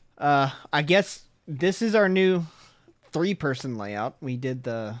 I guess this is our new 3-person layout. We did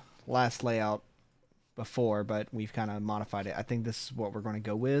the last layout before, but we've kind of modified it. I think this is what we're going to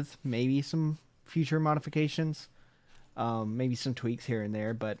go with. Maybe some future modifications. maybe some tweaks here and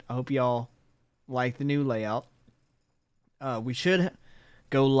there, but I hope y'all like the new layout. We should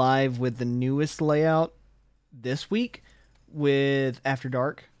go live with the newest layout this week with After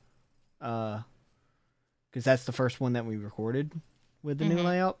Dark, because that's the first one that we recorded with the new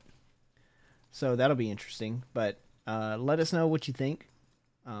layout. So that'll be interesting. But let us know what you think.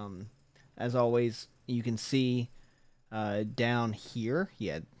 As always, you can see down here,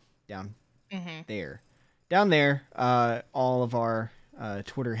 down there, down there, all of our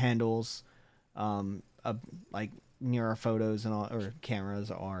Twitter handles, like near our photos and all, or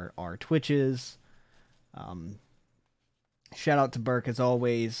cameras, are our Twitches. Shout out to Burke as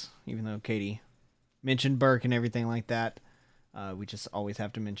always, even though Katie mentioned Burke and everything like that. We just always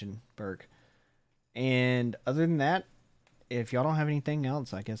have to mention Burke. And other than that, if y'all don't have anything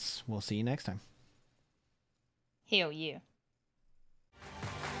else, I guess we'll see you next time. Hell yeah.